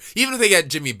failure. Even if they get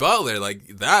Jimmy Butler, like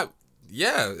that,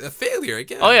 a failure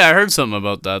again. Oh yeah, I heard something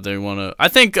about that. They want to. I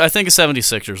think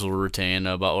 76ers will retain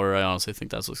Butler. I honestly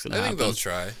think that's what's going to happen. I think they'll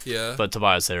try. Yeah. But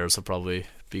Tobias Harris will probably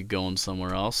be going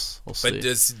somewhere else. We'll see. But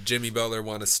does Jimmy Butler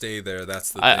want to stay there?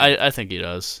 That's the thing. I think he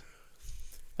does.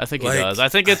 I think he does. I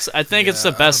think it's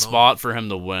the best spot for him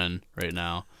to win right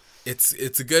now.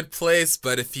 It's a good place,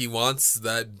 but if he wants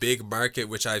that big market,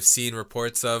 which I've seen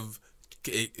reports of,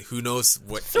 who knows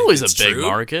what? Philly's a big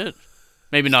market.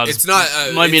 Maybe not. It's not.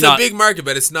 It's a big market,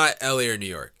 but it's not LA or New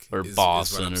York. Or is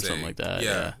Boston what I'm or saying. something like that.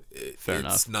 Yeah. Fair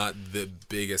enough. It's not the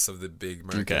biggest of the big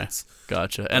Okay, markets.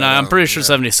 gotcha. And I'm pretty sure yeah.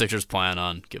 76ers plan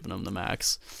on giving him the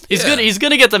max. He's Yeah.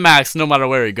 gonna get the max no matter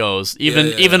where he goes.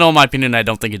 Even though in my opinion I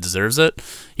don't think he deserves it,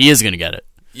 he is gonna get it.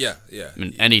 Yeah. I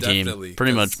mean, any Definitely, team,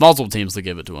 pretty 'cause much multiple teams that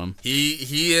give it to him.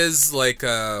 He is like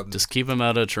Just keep him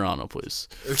out of Toronto, please.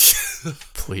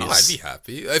 Please. Oh, I'd be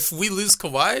happy if we lose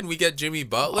Kawhi and we get Jimmy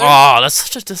Butler. Oh, that's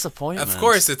such a disappointment. Of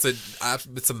course, it's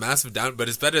a massive down, but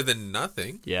it's better than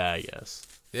nothing. Yeah, I guess.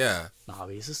 Yeah. No, but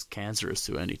he's just cancerous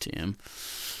to any team.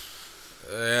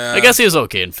 Yeah. I guess he was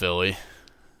okay in Philly,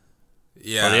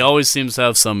 Yeah. but he always seems to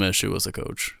have some issue as a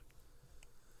coach.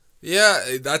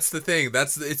 Yeah, that's the thing.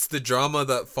 It's the drama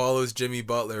that follows Jimmy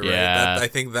Butler, right? Yeah. I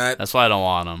think that That's why I don't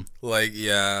want him. like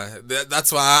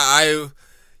that's why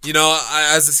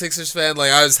as a Sixers fan,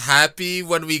 like I was happy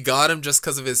when we got him just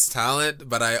because of his talent,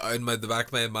 but the back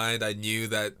of my mind I knew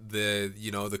that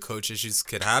the coach issues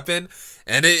could happen,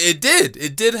 and it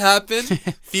did happen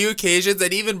few occasions,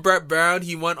 and even Brett Brown,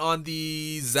 he went on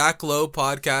the Zach Lowe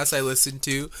podcast I listened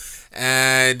to,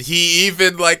 and he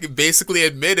even like basically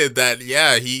admitted that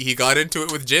he got into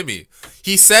it with Jimmy.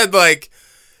 He said like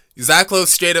Zach Lowe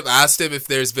straight up asked him if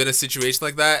there's been a situation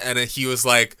like that, and he was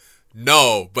like,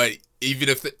 no, but even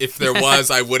if there was,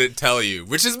 I wouldn't tell you.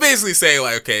 Which is basically saying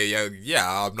like, okay,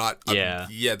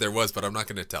 there was, but I'm not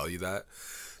gonna tell you that.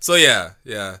 So yeah,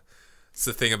 it's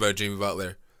the thing about Jimmy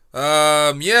Butler.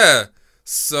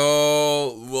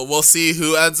 So we'll see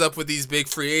who ends up with these big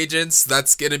free agents.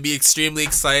 That's gonna be extremely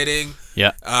exciting.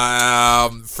 Yeah.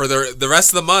 For the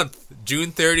rest of the month,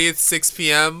 June 30th, 6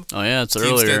 p.m. Oh yeah, it's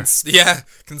teams earlier.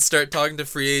 can start talking to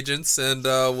free agents, and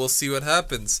we'll see what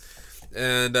happens.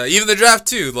 And even the draft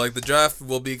too. Like the draft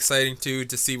will be exciting too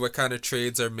to see what kind of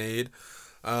trades are made.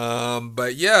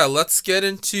 But yeah, let's get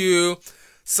into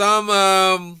some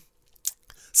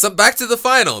back to the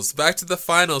finals. Back to the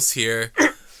finals here.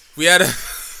 We had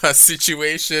a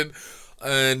situation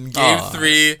in Game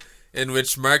 3 in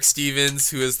which Mark Stevens,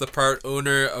 who is the part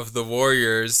owner of the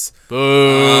Warriors,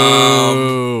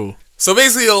 Boo! So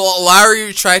basically,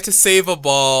 Lowry tried to save a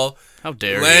ball. How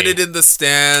dare landed he? in the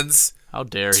stands. How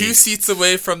dare 2 he? seats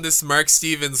away from this Mark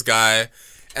Stevens guy,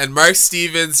 and Mark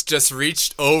Stevens just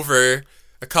reached over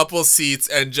a couple seats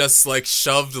and just like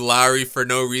shoved Lowry for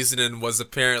no reason, and was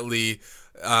apparently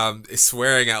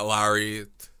swearing at Lowry,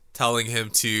 telling him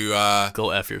to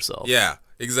Go F yourself. Yeah,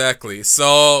 exactly.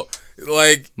 So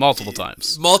like Multiple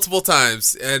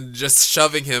times, and just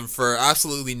shoving him for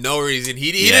absolutely no reason.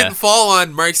 He Yeah. didn't fall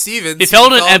on Mark Stevens. He fell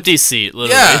in an empty seat,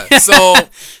 literally. Yeah, so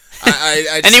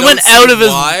I and he just went don't out see of his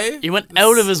why. he went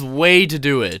out of his way to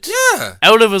do it. Yeah.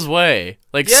 Out of his way.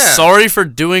 Like, Yeah. sorry for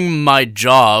doing my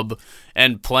job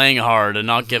and playing hard and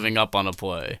not giving up on a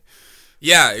play.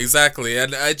 Yeah, exactly.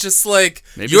 And I just like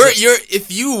Maybe you're it's-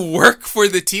 if you work for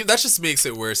the team, that just makes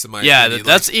it worse in my Yeah, opinion.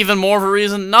 that's even more of a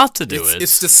reason not to do it.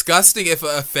 It's disgusting if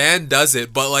a fan does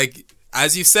it, but like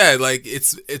as you said, like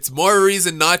it's more a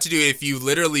reason not to do it if you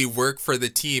literally work for the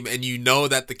team and you know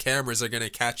that the cameras are gonna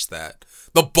catch that.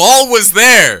 The ball was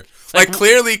there. Like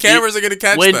clearly cameras are gonna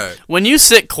catch that. When you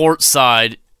sit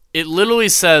courtside, it literally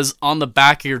says on the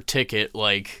back of your ticket,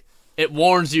 like, it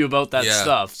warns you about that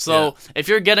stuff. So if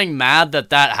you're getting mad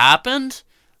that happened,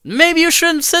 maybe you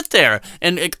shouldn't sit there.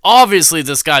 And obviously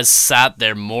this guy's sat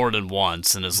there more than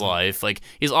once in his life. Like,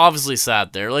 he's obviously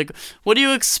sat there. Like, what are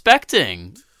you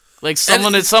expecting? Like,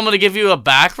 someone to give you a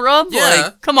back rub? Yeah.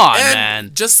 Like, come on, And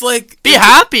man. just like Be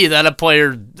happy that a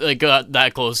player got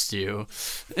that close to you.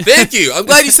 Thank you. I'm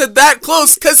glad you said that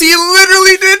close, because he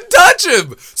literally didn't touch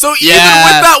him. So even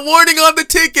with that warning on the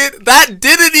ticket, that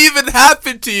didn't even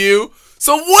happen to you.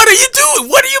 So what are you doing?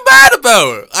 What are you mad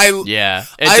about? I'm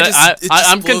blows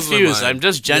my confused. mind. I'm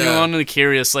just genuinely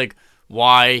curious, like,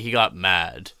 why he got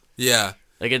mad. Yeah.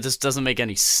 Like, it just doesn't make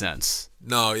any sense.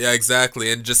 No, yeah,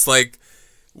 exactly. And just like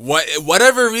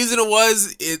whatever reason it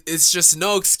was, it's just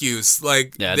no excuse.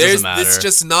 Like Yeah, it doesn't matter. It's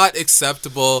just not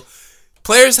acceptable.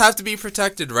 Players have to be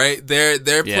protected, right?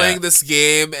 They're playing this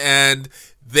game, and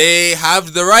they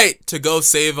have the right to go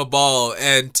save a ball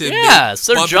and to it's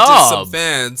their bump job. into some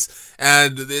fans.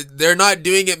 And they're not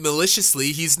doing it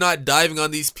maliciously. He's not diving on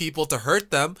these people to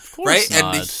hurt them, right? not. And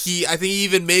I think he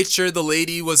even made sure the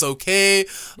lady was okay.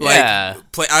 Yeah.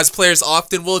 Like, as players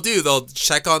often will do, they'll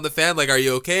check on the fan, like, "Are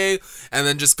you okay?" And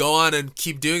then just go on and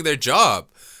keep doing their job.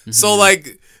 Mm-hmm. So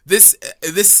like this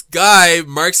guy,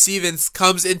 Mark Stevens,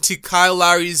 comes into Kyle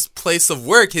Lowry's place of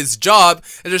work, his job,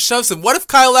 and just shoves him. What if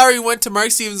Kyle Lowry went to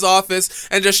Mark Stevens' office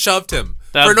and just shoved him?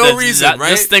 For no reason,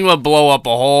 right? This thing would blow up a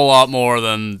whole lot more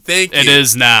than it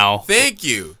is now. Thank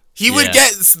you. he would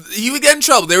get in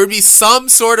trouble. There would be some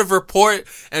sort of report,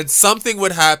 and something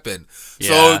would happen. Yeah.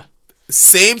 So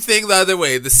same thing the other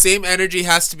way. The same energy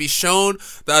has to be shown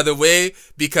the other way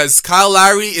because Kyle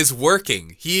Lowry is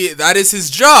working. That is his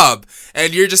job,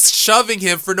 and you're just shoving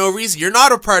him for no reason. You're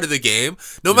not a part of the game.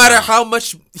 No matter how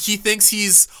much he thinks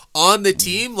he's on the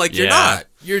team, like you're not.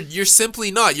 You're simply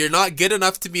not. You're not good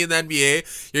enough to be in the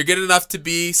NBA. You're good enough to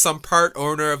be some part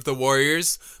owner of the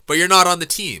Warriors, but you're not on the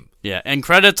team. Yeah, and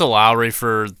credit to Lowry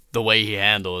for the way he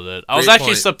handled it. I was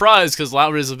actually surprised because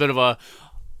Lowry's a bit of a,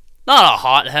 not a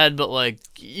hothead, but like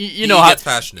you know, he gets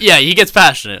passionate. Yeah, he gets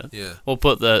passionate. Yeah, we'll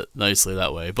put that nicely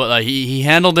that way. But he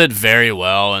handled it very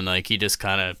well, and like he just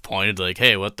kind of pointed like,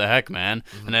 "Hey, what the heck, man?"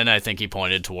 Mm-hmm. And then I think he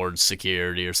pointed towards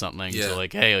security or something. Yeah. So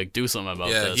like, "Hey, like do something about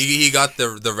this." Yeah, he got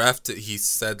the ref. He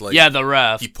said like, the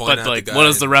ref. He pointed but like, what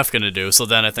is the ref gonna do? So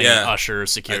then I think Usher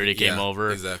security came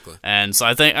over. Exactly. And so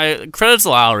I think credits to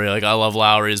Lowry. Like I love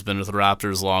Lowry. He's been with the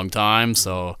Raptors a long time,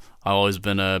 so I've always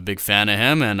been a big fan of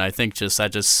him, and I think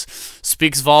that just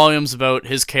speaks volumes about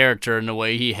his character and the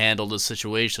way he handled the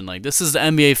situation. Like, this is the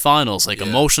NBA Finals. Like,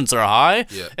 emotions are high.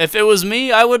 Yeah. If it was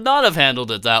me, I would not have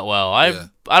handled it that well. I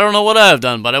don't know what I have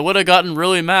done, but I would have gotten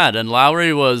really mad. And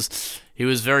Lowry was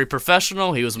very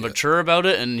professional. He was mature about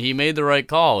it, and he made the right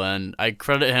call. And I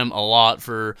credit him a lot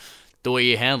for the way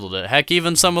he handled it. Heck,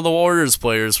 even some of the Warriors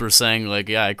players were saying, like,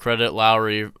 yeah, I credit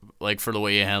Lowry like for the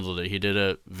way he handled it. He did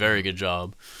a very good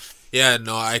job. Yeah,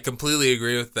 no, I completely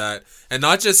agree with that. And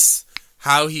not just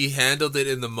how he handled it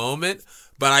in the moment,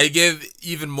 but I give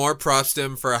even more props to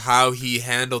him for how he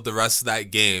handled the rest of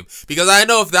that game. Because I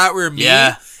know if that were me,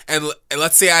 and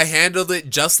let's say I handled it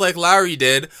just like Lowry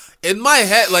did, in my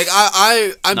head, like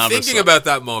I'm thinking about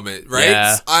that moment, right?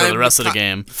 Yeah, for the rest of the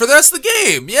game. For the rest of the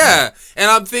game, yeah. And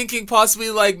I'm thinking possibly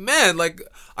like, man, like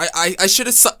I should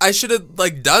have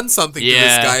like done something to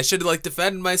this guy. I should have like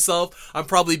defended myself. I'm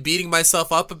probably beating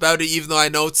myself up about it, even though I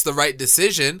know it's the right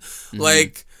decision. Mm-hmm.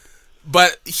 Like,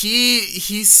 but he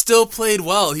still played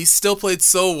well. He still played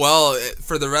so well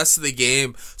for the rest of the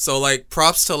game. So like,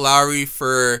 props to Lowry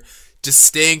for just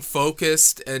staying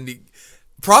focused, and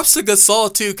props to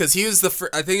Gasol too, because he was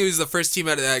I think he was the first team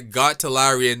that got to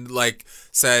Lowry and like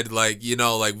said like, you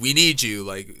know, like, we need you,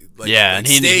 like and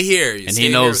he stay here, and he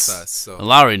knows here with us, so.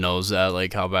 Lowry knows that,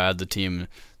 like, how bad the team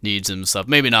needs him and stuff.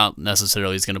 Maybe not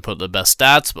necessarily he's going to put the best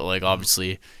stats, but like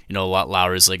obviously, you know,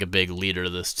 Lowry's like a big leader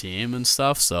of this team and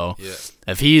stuff. So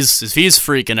if he's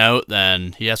freaking out,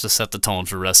 then he has to set the tone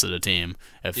for the rest of the team.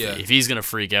 If he's going to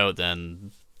freak out,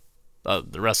 then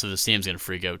the rest of his team's going to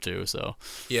freak out too. So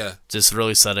just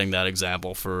really setting that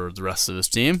example for the rest of his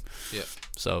team. Yeah.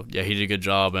 So he did a good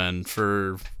job, and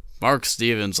for Mark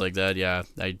Stevens like that,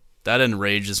 that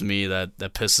enrages me. That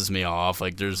pisses me off.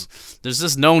 Like there's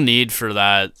just no need for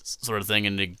that sort of thing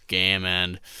in the game,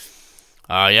 and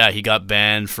he got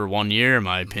banned for 1 year. In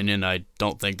my opinion, I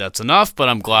don't think that's enough, but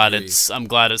I'm glad it's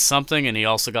something. And he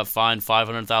also got fined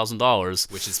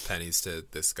 $500,000, which is pennies to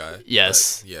this guy.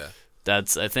 Yes.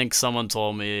 But, I think someone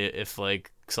told me if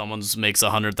like someone makes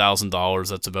 $100,000,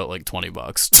 that's about like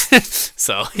 $20.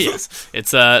 So yes,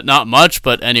 it's not much,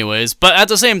 but anyways. But at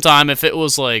the same time, if it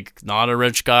was like not a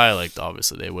rich guy, like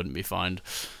obviously they wouldn't be fined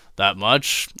that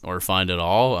much or fined at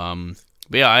all.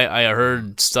 But yeah, I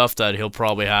heard stuff that he'll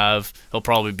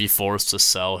probably be forced to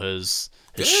sell his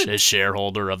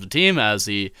shareholder of the team as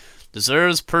he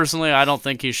deserves. Personally, I don't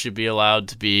think he should be allowed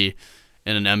to be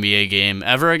in an NBA game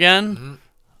ever again. Mm-hmm.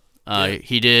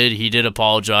 He did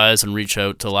apologize and reach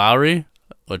out to Lowry,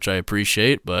 which I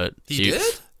appreciate, but he did?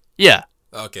 Yeah.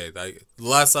 Okay. The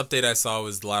last update I saw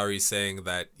was Lowry saying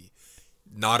that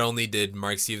not only did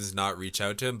Mark Stevens not reach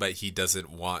out to him, but he doesn't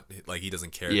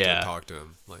care to talk to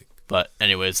him. Like, but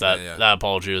anyways, that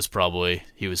apology was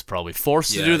he was probably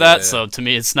forced to do that. Yeah. So to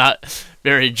me, it's not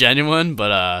very genuine.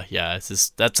 But it's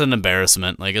just, that's an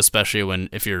embarrassment. Like, especially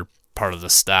if you're part of the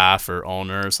staff or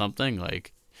owner or something,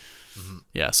 like. Mm-hmm.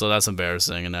 Yeah, so that's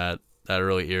embarrassing, and that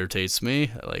really irritates me.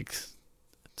 Like,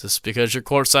 just because you're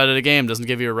courtside of the game doesn't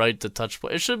give you a right to touch.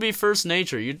 It should be first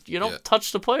nature. You don't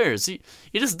touch the players. You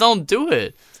just don't do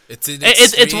it.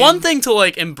 It's one thing to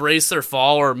like embrace their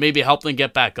fall or maybe help them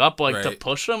get back up, like to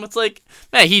push them. It's like,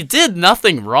 man, he did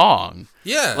nothing wrong.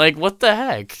 Yeah, like what the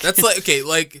heck? That's like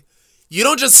like. You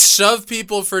don't just shove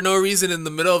people for no reason in the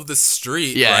middle of the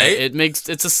street, right?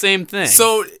 It's the same thing.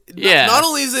 So, not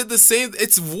only is it the same,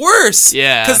 it's worse.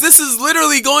 Yeah. Because this is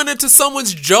literally going into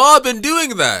someone's job and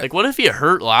doing that. Like, what if you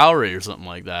hurt Lowry or something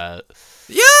like that?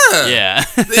 Yeah. Yeah.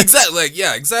 Exactly.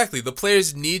 Exactly. The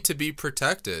players need to be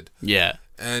protected. Yeah.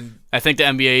 And I think the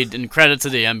NBA, and credit to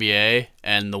the NBA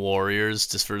and the Warriors,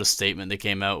 just for the statement they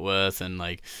came out with and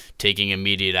like taking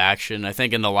immediate action. I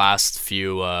think in the last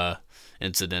few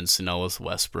incidents, with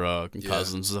Westbrook and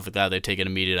Cousins and stuff like that, they've taken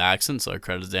immediate action. So I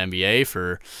credit the NBA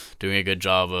for doing a good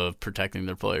job of protecting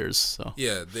their players. So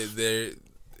yeah, they're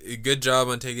a good job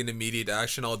on taking immediate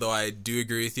action. Although I do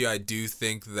agree with you, I do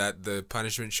think that the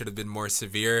punishment should have been more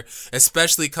severe,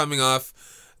 especially coming off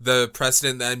the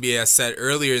precedent the NBA has set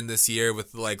earlier in this year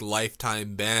with like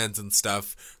lifetime bans and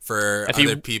stuff for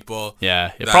other people.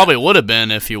 Yeah, it probably would have been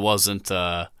if he wasn't,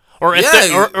 or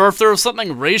if there was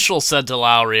something racial said to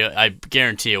Lowry. I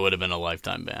guarantee it would have been a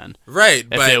lifetime ban. Right,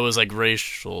 if it was like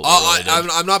racial.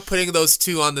 I'm not putting those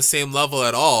two on the same level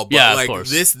at all. But yeah, like of course.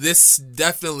 This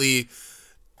definitely.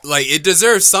 Like, it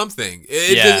deserves something.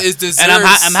 It deserves... And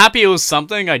I'm happy it was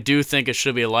something. I do think it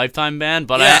should be a lifetime ban,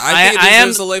 but I think it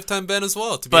deserves a lifetime ban as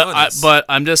well, to be honest. But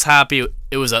I'm just happy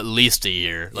it was at least a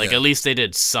year. Like, at least they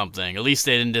did something. At least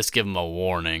they didn't just give him a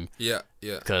warning. Yeah.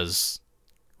 Because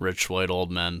rich white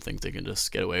old men think they can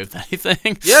just get away with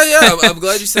anything. Yeah. I'm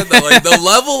glad you said that. Like, the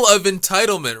level of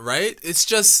entitlement, right? It's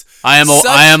just... I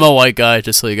am a white guy,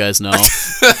 just so you guys know.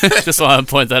 Just want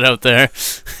to point that out there.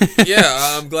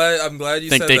 Yeah, I'm glad you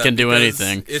think said they that, can do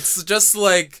anything. It's just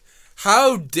like,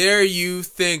 how dare you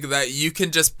think that you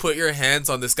can just put your hands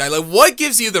on this guy? Like, what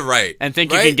gives you the right? And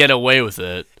think you can get away with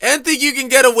it.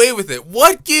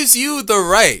 What gives you the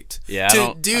right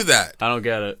to do that? I don't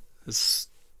get it.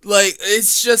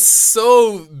 It's just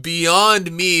so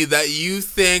beyond me that you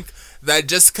think that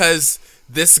just because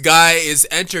this guy is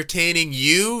entertaining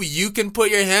you can put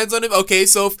your hands on him. Okay,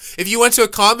 so if you went to a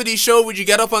comedy show, would you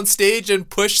get up on stage and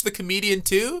push the comedian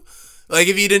too? Like,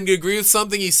 if you didn't agree with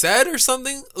something he said or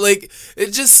something? Like,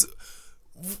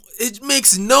 it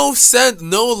makes no sense,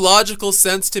 no logical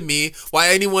sense to me why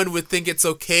anyone would think it's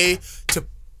okay to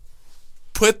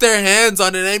put their hands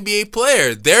on an NBA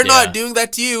player. They're not doing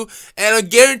that to you, and I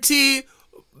guarantee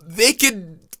they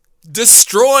could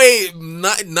destroy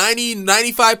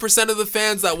 95% of the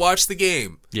fans that watch the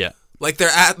game. Yeah. Like,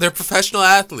 they're professional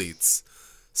athletes.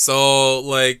 So,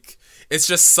 like, it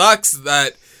just sucks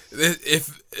that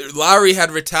if Lowry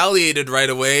had retaliated right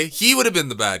away, he would have been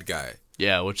the bad guy.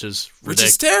 Yeah, which is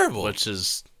terrible. Which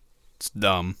is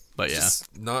dumb, but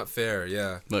just not fair,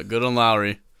 yeah. But good on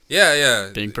Lowry. Yeah.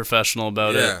 Being professional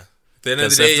about it. Yeah. At the end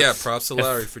of the day, props to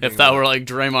Lowry for doing that. If that were like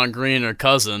Draymond Green or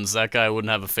Cousins, that guy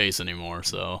wouldn't have a face anymore,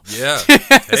 so. Yeah.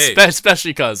 Hey.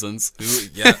 Especially Cousins.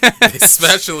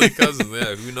 Especially Cousins,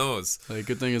 yeah, who knows? Like,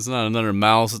 good thing it's not another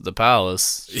Malice at the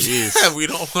Palace. Jeez. Yeah, we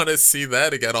don't want to see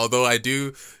that again, although I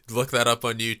do look that up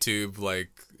on YouTube,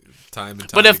 like, time and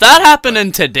time But if that happened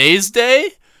in today's day,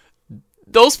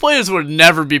 those players would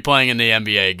never be playing in the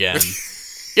NBA again.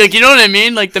 Like, you know what I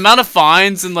mean? Like, the amount of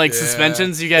fines and, like,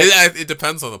 suspensions you get. It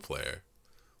depends on the player.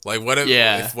 Like, what if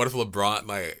LeBron,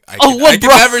 like, I could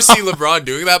never see LeBron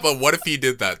doing that, but what if he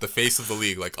did that? The face of the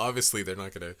league. Like, obviously, they're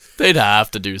not going to. They'd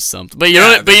have to do something. But you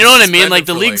know what I mean? Like,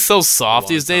 the league's so soft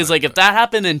these days. Like, if that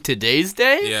happened in today's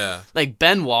day, like,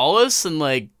 Ben Wallace and,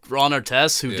 like, Ron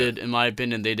Artest, who did, in my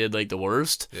opinion, they did, like, the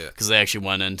worst. Because they actually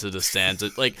went into the stands.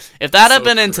 Like, if that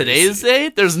happened in today's day,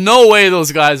 there's no way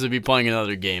those guys would be playing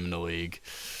another game in the league.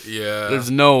 Yeah.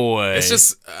 There's no way. It's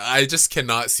just, I just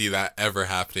cannot see that ever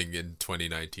happening in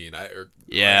 2019. I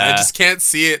just can't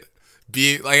see it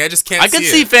being, like, I just can't see it. I could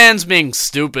see fans being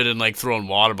stupid and, like, throwing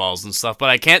water balls and stuff, but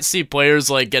I can't see players,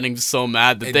 like, getting so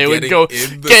mad that they would go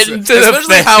get into the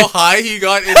especially how high he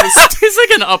got in the He's like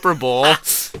an upper bowl.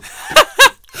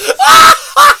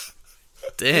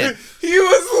 Damn. He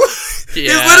was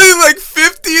literally, like,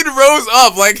 15 rows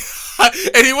up, like,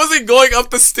 and he wasn't going up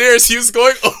the stairs, he was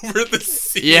going over the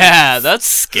seat. Yeah, that's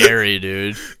scary,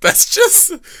 dude.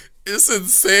 It's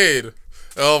insane.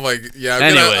 Oh my, yeah,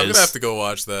 I'm gonna have to go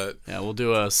watch that. Yeah, we'll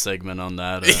do a segment on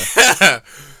that.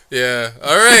 Yeah.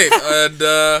 All right, and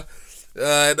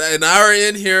an hour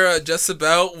in here, just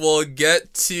about, we'll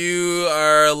get to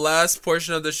our last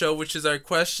portion of the show, which is our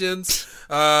questions.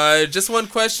 Just one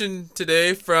question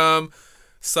today from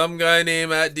some guy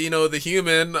named @Dino the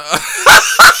Human.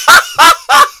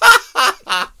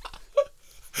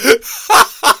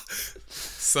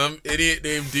 Some idiot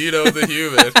named Dino the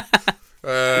Human.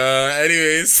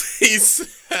 Anyways, he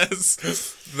says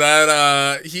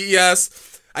that he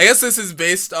asks, I guess this is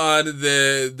based on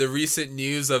the recent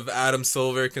news of Adam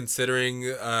Silver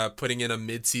considering putting in a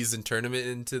mid-season tournament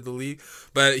into the league.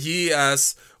 But he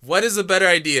asks, what is a better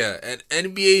idea, an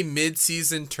NBA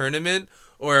mid-season tournament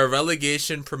or a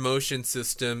relegation promotion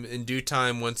system in due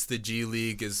time once the G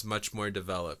League is much more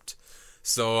developed?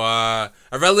 So a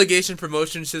relegation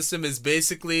promotion system is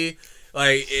basically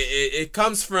like it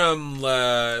comes from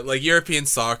like European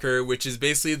soccer, which is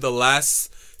basically the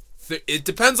last. It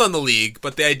depends on the league,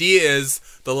 but the idea is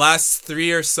the last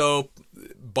 3 or so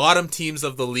bottom teams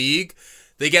of the league,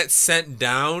 they get sent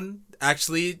down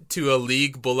actually to a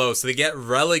league below. So they get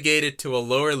relegated to a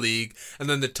lower league, and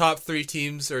then the top 3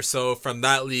 teams or so from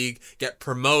that league get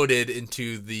promoted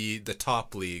into the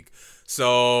top league.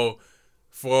 So,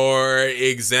 for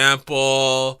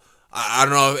example, I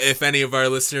don't know if any of our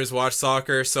listeners watch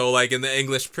soccer. So, like in the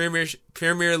English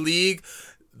Premier League,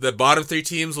 the bottom 3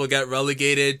 teams will get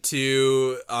relegated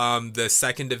to the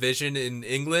second division in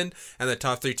England, and the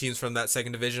top 3 teams from that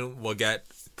second division will get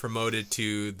promoted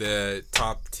to the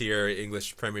top tier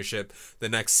English Premiership the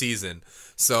next season.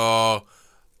 So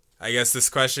I guess this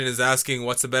question is asking,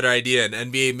 what's a better idea, an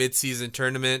NBA midseason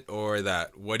tournament or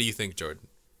that? What do you think, Jordan?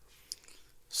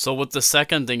 So with the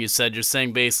second thing you said, you're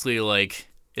saying basically like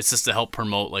it's just to help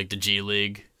promote like the G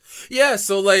League. Yeah,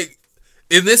 so like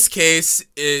in this case,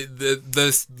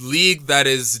 the league that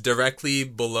is directly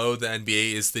below the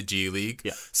NBA is the G League.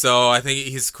 Yeah. So I think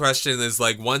his question is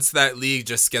like, once that league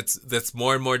that's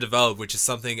more and more developed, which is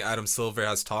something Adam Silver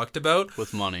has talked about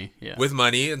With money, yeah. with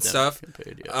money and stuff.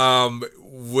 Paid, yeah.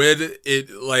 Would it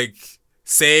like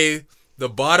say the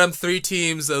bottom 3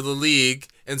 teams of the league,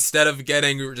 instead of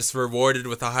getting just rewarded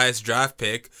with the highest draft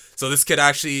pick, so this could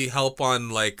actually help on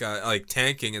like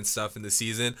tanking and stuff in the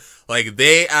season. Like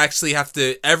they actually have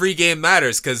to, every game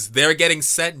matters because they're getting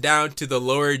sent down to the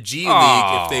lower G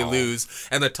League if they lose,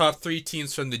 and the top 3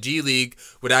 teams from the G League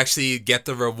would actually get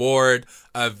the reward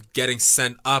of getting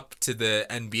sent up to the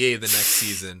NBA the next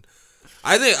season.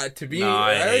 I think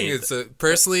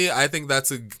personally, I think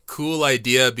that's a cool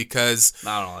idea because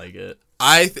I don't like it.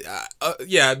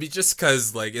 Just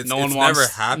because like it's never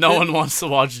happened. No one wants to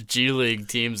watch G League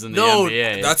teams in the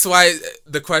NBA. That's why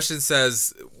the question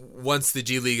says once the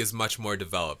G League is much more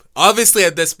developed. Obviously,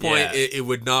 at this point, it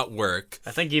would not work.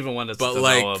 I think even when it's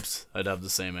developed, I'd have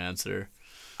the same answer.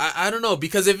 I don't know,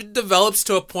 because if it develops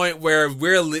to a point where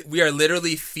we are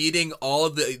literally feeding all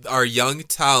of our young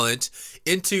talent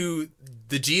into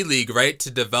the G League, right,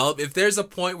 to develop. If there's a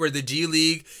point where the G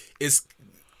League is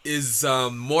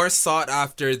more sought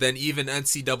after than even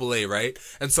NCAA, right?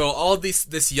 And so all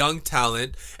this young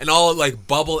talent and all like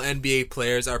bubble NBA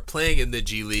players are playing in the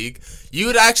G League. You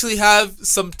would actually have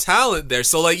some talent there.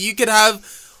 So like you could have,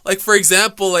 like, for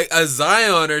example, like a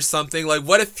Zion or something. Like,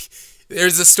 what if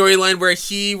there's a storyline where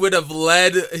he would have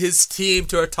led his team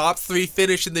to a top 3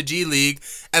 finish in the G League,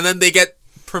 and then they get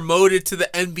promoted to the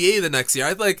NBA the next year?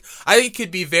 I think it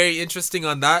could be very interesting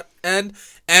on that end.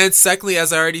 And secondly,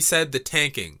 as I already said, the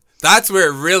tanking. That's where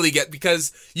it really gets,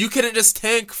 because you couldn't just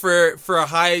tank for a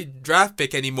high draft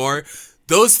pick anymore.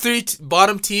 Those 3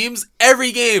 bottom teams,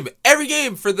 every game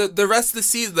for the rest of the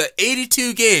season, the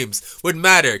 82 games would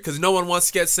matter because no one wants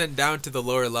to get sent down to the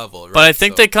lower level. Right? But I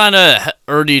think they kind of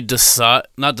already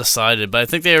not decided, but I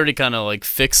think they already kind of like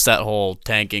fixed that whole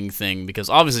tanking thing, because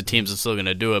obviously teams are still going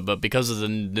to do it, but because of the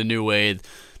new way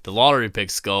the lottery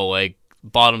picks go, like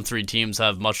bottom 3 teams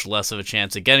have much less of a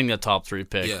chance of getting the top 3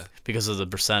 pick because of the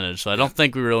percentage. So I don't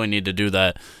think we really need to do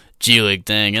that G League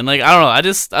thing. And like, I don't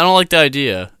know, I don't like the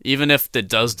idea. Even if it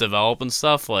does develop and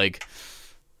stuff, like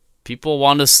people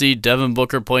want to see Devin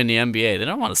Booker play in the NBA. They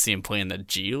don't want to see him play in the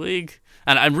G League.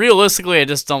 And realistically, I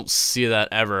just don't see that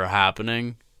ever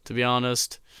happening, to be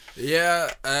honest.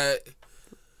 Yeah,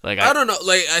 like I don't know.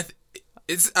 Like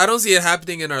I don't see it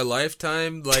happening in our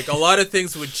lifetime. Like a lot of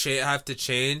things would have to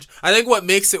change. I think what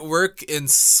makes it work in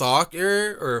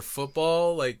soccer or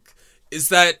football, like, is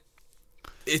that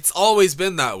it's always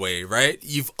been that way, right?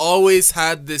 You've always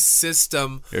had this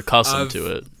system. You're accustomed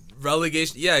to it.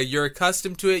 Relegation. Yeah, you're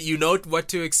accustomed to it. You know what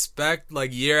to expect.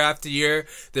 Like year after year,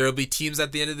 there will be teams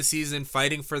at the end of the season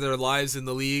fighting for their lives in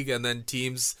the league, and then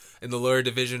teams in the lower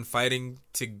division fighting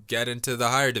to get into the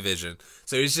higher division.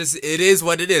 So it is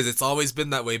what it is. It's always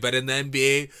been that way. But in the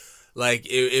NBA, like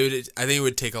I think it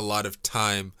would take a lot of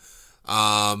time.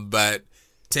 But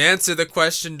to answer the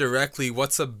question directly,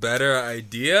 what's a better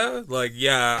idea? Like,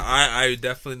 yeah, I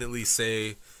definitely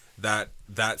say that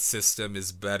system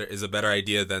is a better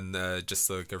idea than just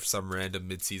like some random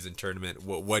midseason tournament.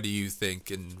 What do you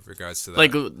think in regards to that?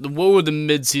 Like, what would the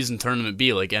midseason tournament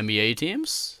be? Like NBA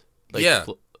teams? Like,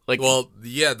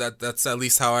 yeah. That's at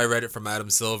least how I read it from Adam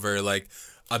Silver. Like,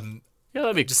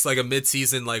 that'd be just like a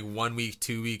midseason, like 1 week,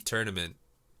 2 week tournament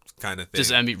kind of thing.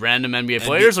 Just random NBA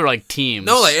players or like teams?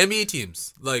 No, like NBA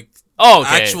teams, like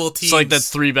actual teams. So like the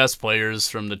 3 best players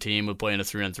from the team would play in a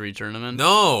 3-on-3 tournament.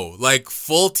 No, like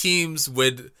full teams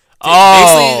would.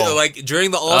 Basically, like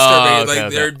during the All-Star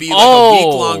break, there'd be like a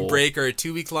week-long break or a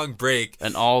 2-week-long break,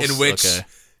 in which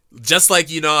just like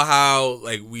you know how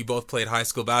like we both played high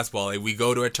school basketball, like we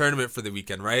go to a tournament for the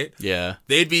weekend, right? Yeah.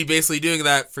 They'd be basically doing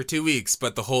that for 2 weeks,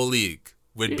 but the whole league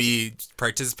would be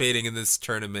participating in this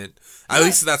tournament. At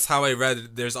least that's how I read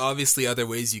it. There's obviously other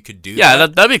ways you could do Yeah,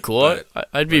 that. that'd be cool. But,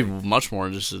 I'd be much more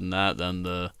interested in that than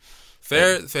the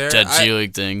fair. Jet G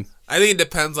League thing. I think it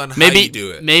depends on how Maybe you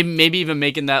do it. Maybe even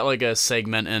making that like a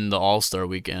segment in the All-Star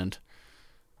weekend.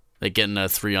 Like getting a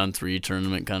 3-on-3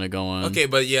 tournament kind of going. Okay,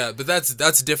 but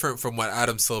that's different from what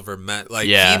Adam Silver meant. Like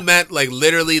he meant like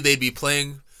literally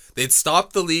they'd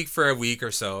stop the league for a week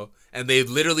or so, and they'd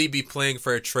literally be playing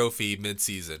for a trophy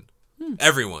mid-season.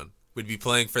 Everyone would be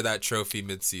playing for that trophy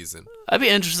mid-season. I'd be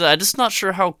interested. I'm just not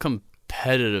sure how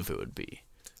competitive it would be.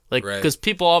 Like, because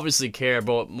people obviously care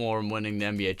about more winning the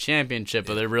NBA championship,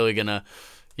 but they're really gonna,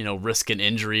 risk an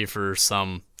injury for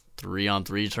some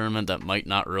 3-on-3 tournament that might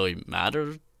not really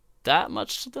matter that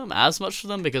much to them, as much to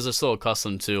them, because they're so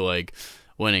accustomed to like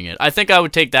winning it. I think I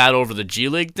would take that over the G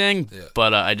League thing,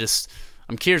 but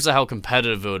I'm curious to how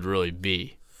competitive it would really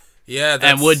be. Yeah,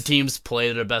 and would teams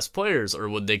play their best players, or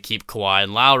would they keep Kawhi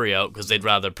and Lowry out because they'd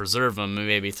rather preserve them and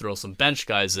maybe throw some bench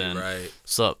guys in? Right.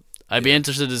 So I'd be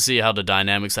interested to see how the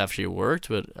dynamics actually worked,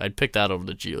 but I'd pick that over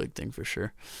the G League thing for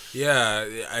sure. Yeah,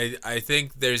 I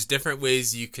think there's different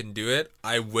ways you can do it.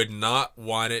 I would not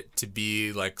want it to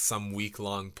be like some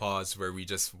week-long pause where we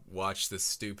just watch this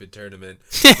stupid tournament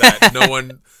that no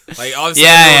one, like obviously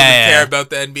no one would care about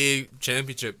the NBA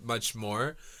championship much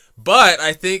more. But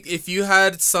I think if you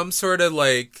had some sort of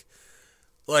like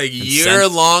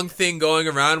year-long thing going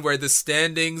around where the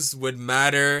standings would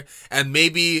matter, and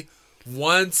maybe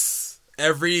once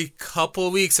every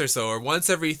couple weeks or so, or once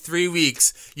every 3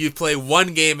 weeks, you'd play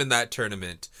one game in that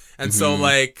tournament. And so,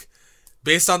 like,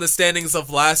 based on the standings of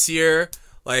last year,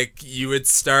 like, you would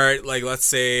start, like, let's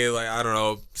say, like, I don't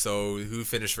know, so who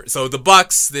finished first? So the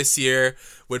Bucks this year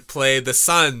would play the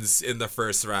Suns in the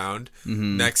first round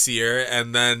next year,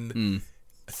 and then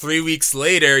 3 weeks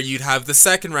later, you'd have the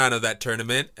second round of that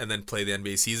tournament and then play the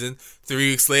NBA season.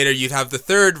 3 weeks later, you'd have the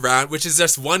third round, which is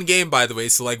just one game, by the way.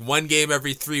 So, like, one game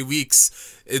every 3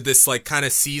 weeks in this, like, kind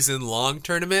of season-long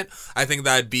tournament. I think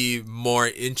that'd be more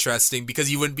interesting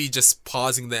because you wouldn't be just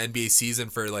pausing the NBA season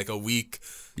for, like, a week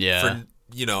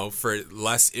for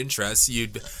less interest.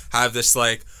 You'd have this,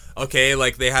 like, okay,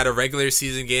 like, they had a regular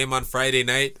season game on Friday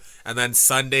night, and then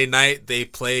Sunday night they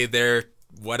play their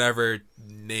whatever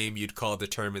name you'd call the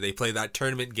tournament. They play that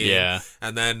tournament game,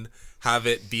 and then have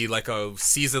it be like a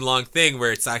season-long thing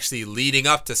where it's actually leading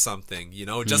up to something,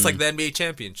 just like the NBA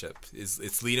championship.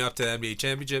 It's leading up to the NBA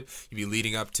championship. You'd be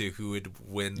leading up to who would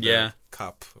win the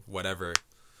cup, whatever.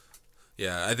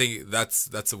 Yeah, I think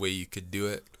that's a way you could do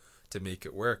it to make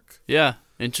it work. Yeah,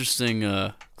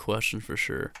 interesting question for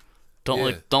sure. Don't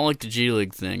like the G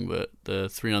League thing, but the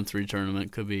 3-on-3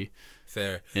 tournament could be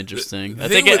fair. Interesting. I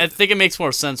think it makes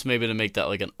more sense maybe to make that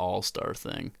like an all-star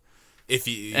thing.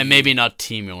 And maybe not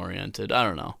team oriented. I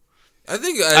don't know. I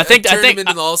think in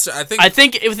the all-star. I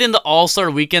think within the all-star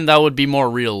weekend that would be more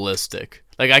realistic.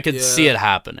 Like I could see it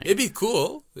happening. It'd be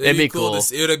cool. It'd be cool.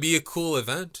 It would be a cool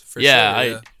event for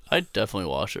sure. I'd definitely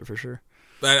watch it for sure.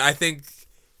 But I think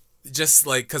just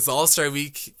like because the all-star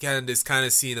weekend is kind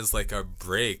of seen as like a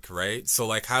break, right? So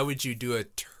like, how would you do a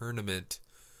tournament?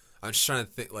 I'm just trying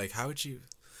to think, like, how would you...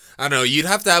 I don't know. You'd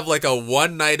have to have, like, a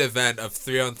one-night event of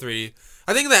 3-on-3.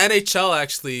 I think the NHL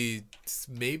actually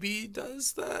maybe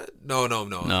does that. No. I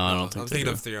don't think I'm thinking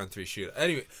of 3-on-3 shoot.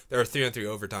 Anyway, there are 3-on-3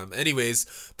 overtime.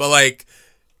 Anyways, but, like,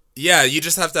 yeah, you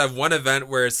just have to have one event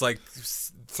where it's, like,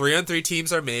 3-on-3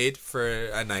 teams are made for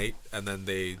a night, and then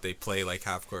they play, like,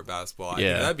 half-court basketball. I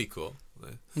think that'd be cool.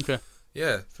 Okay.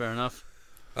 Yeah. Fair enough.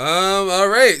 All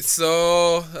right.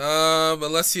 So,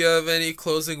 unless you have any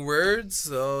closing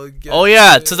words, I'll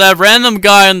get to that random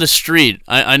guy on the street.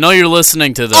 I know you're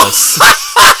listening to this.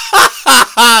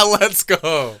 Let's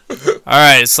go. All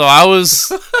right. So I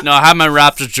had my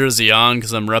Raptors jersey on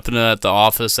because I'm repping it at the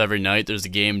office every night. There's a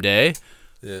game day.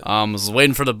 Yeah. I was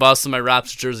waiting for the bus with my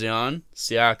Raptors jersey on.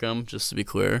 Siakam, just to be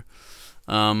clear.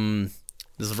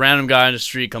 This random guy on the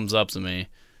street comes up to me.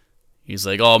 He's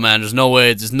like, "Oh man, there's no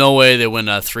way they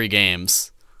win 3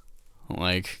 games." I'm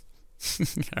like,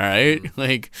 all right.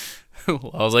 Like, I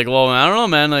was like, well, I don't know,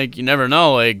 man. Like, you never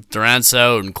know. Like, Durant's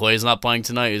out and Clay's not playing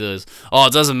tonight. He says, "Oh,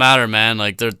 it doesn't matter, man.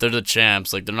 Like, they're the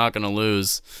champs. Like, they're not gonna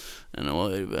lose." And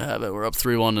we're up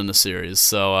 3-1 in the series.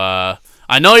 So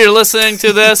I know you're listening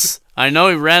to this. I know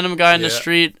a random guy in the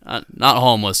street, not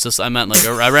homeless. Just I meant like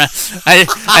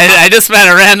I just meant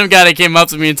a random guy that came up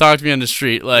to me and talked to me on the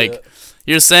street. Like.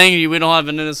 You're saying we don't have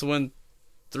an innocent win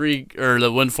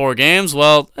win 4 games,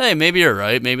 well, hey, maybe you're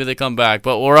right. Maybe they come back.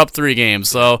 But we're up 3 games.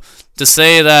 So to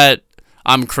say that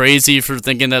I'm crazy for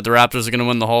thinking that the Raptors are going to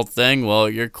win the whole thing, well,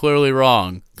 you're clearly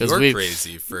wrong. You're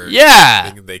crazy for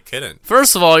thinking they couldn't.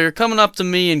 First of all, you're coming up to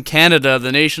me in Canada,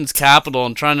 the nation's capital,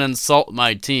 and trying to insult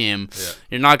my team. Yeah.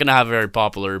 You're not going to have a very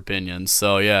popular opinion.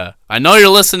 So, yeah. I know you're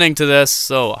listening to this,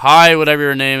 so hi, whatever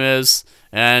your name is,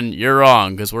 and you're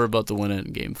wrong, because we're about to win it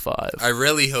in Game 5. I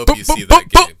really hope you see that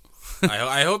game.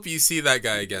 I hope you see that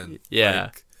guy again.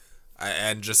 Yeah.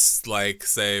 And just,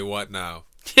 say, what now?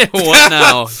 Yeah, what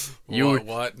now?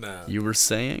 What now? You were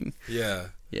saying? Yeah.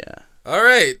 Yeah. All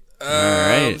right. All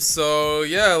right. So,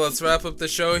 yeah, let's wrap up the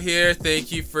show here.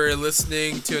 Thank you for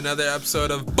listening to another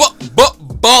episode of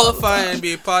Ballify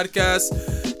NBA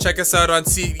Podcast. Check us out on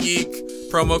SeatGeek.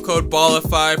 Promo code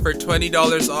Ballify for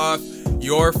 $20 off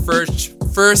your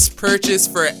first purchase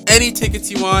for any tickets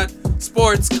you want.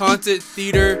 Sports, concert,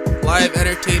 theater, live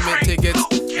entertainment tickets,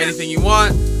 anything you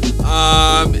want.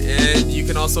 And you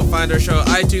can also find our show on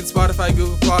iTunes, Spotify,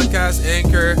 Google Podcasts,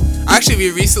 Anchor. Actually,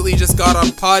 we recently just got on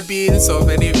Podbean, so if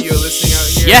any of you are listening out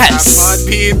here at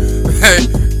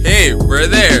Podbean, hey, we're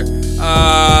there.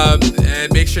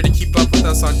 And make sure to keep up with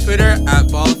us on Twitter at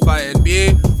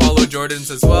BallifyNBA. Follow Jordan's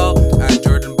as well at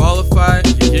Jordan Ballify.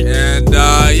 And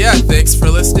yeah, thanks for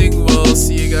listening. We'll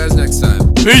see you guys next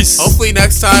time. Peace. Hopefully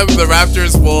next time the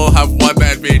Raptors will have won the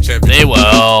NBA championship. They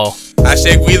will. #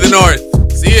 We the North.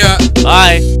 See ya.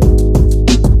 Bye.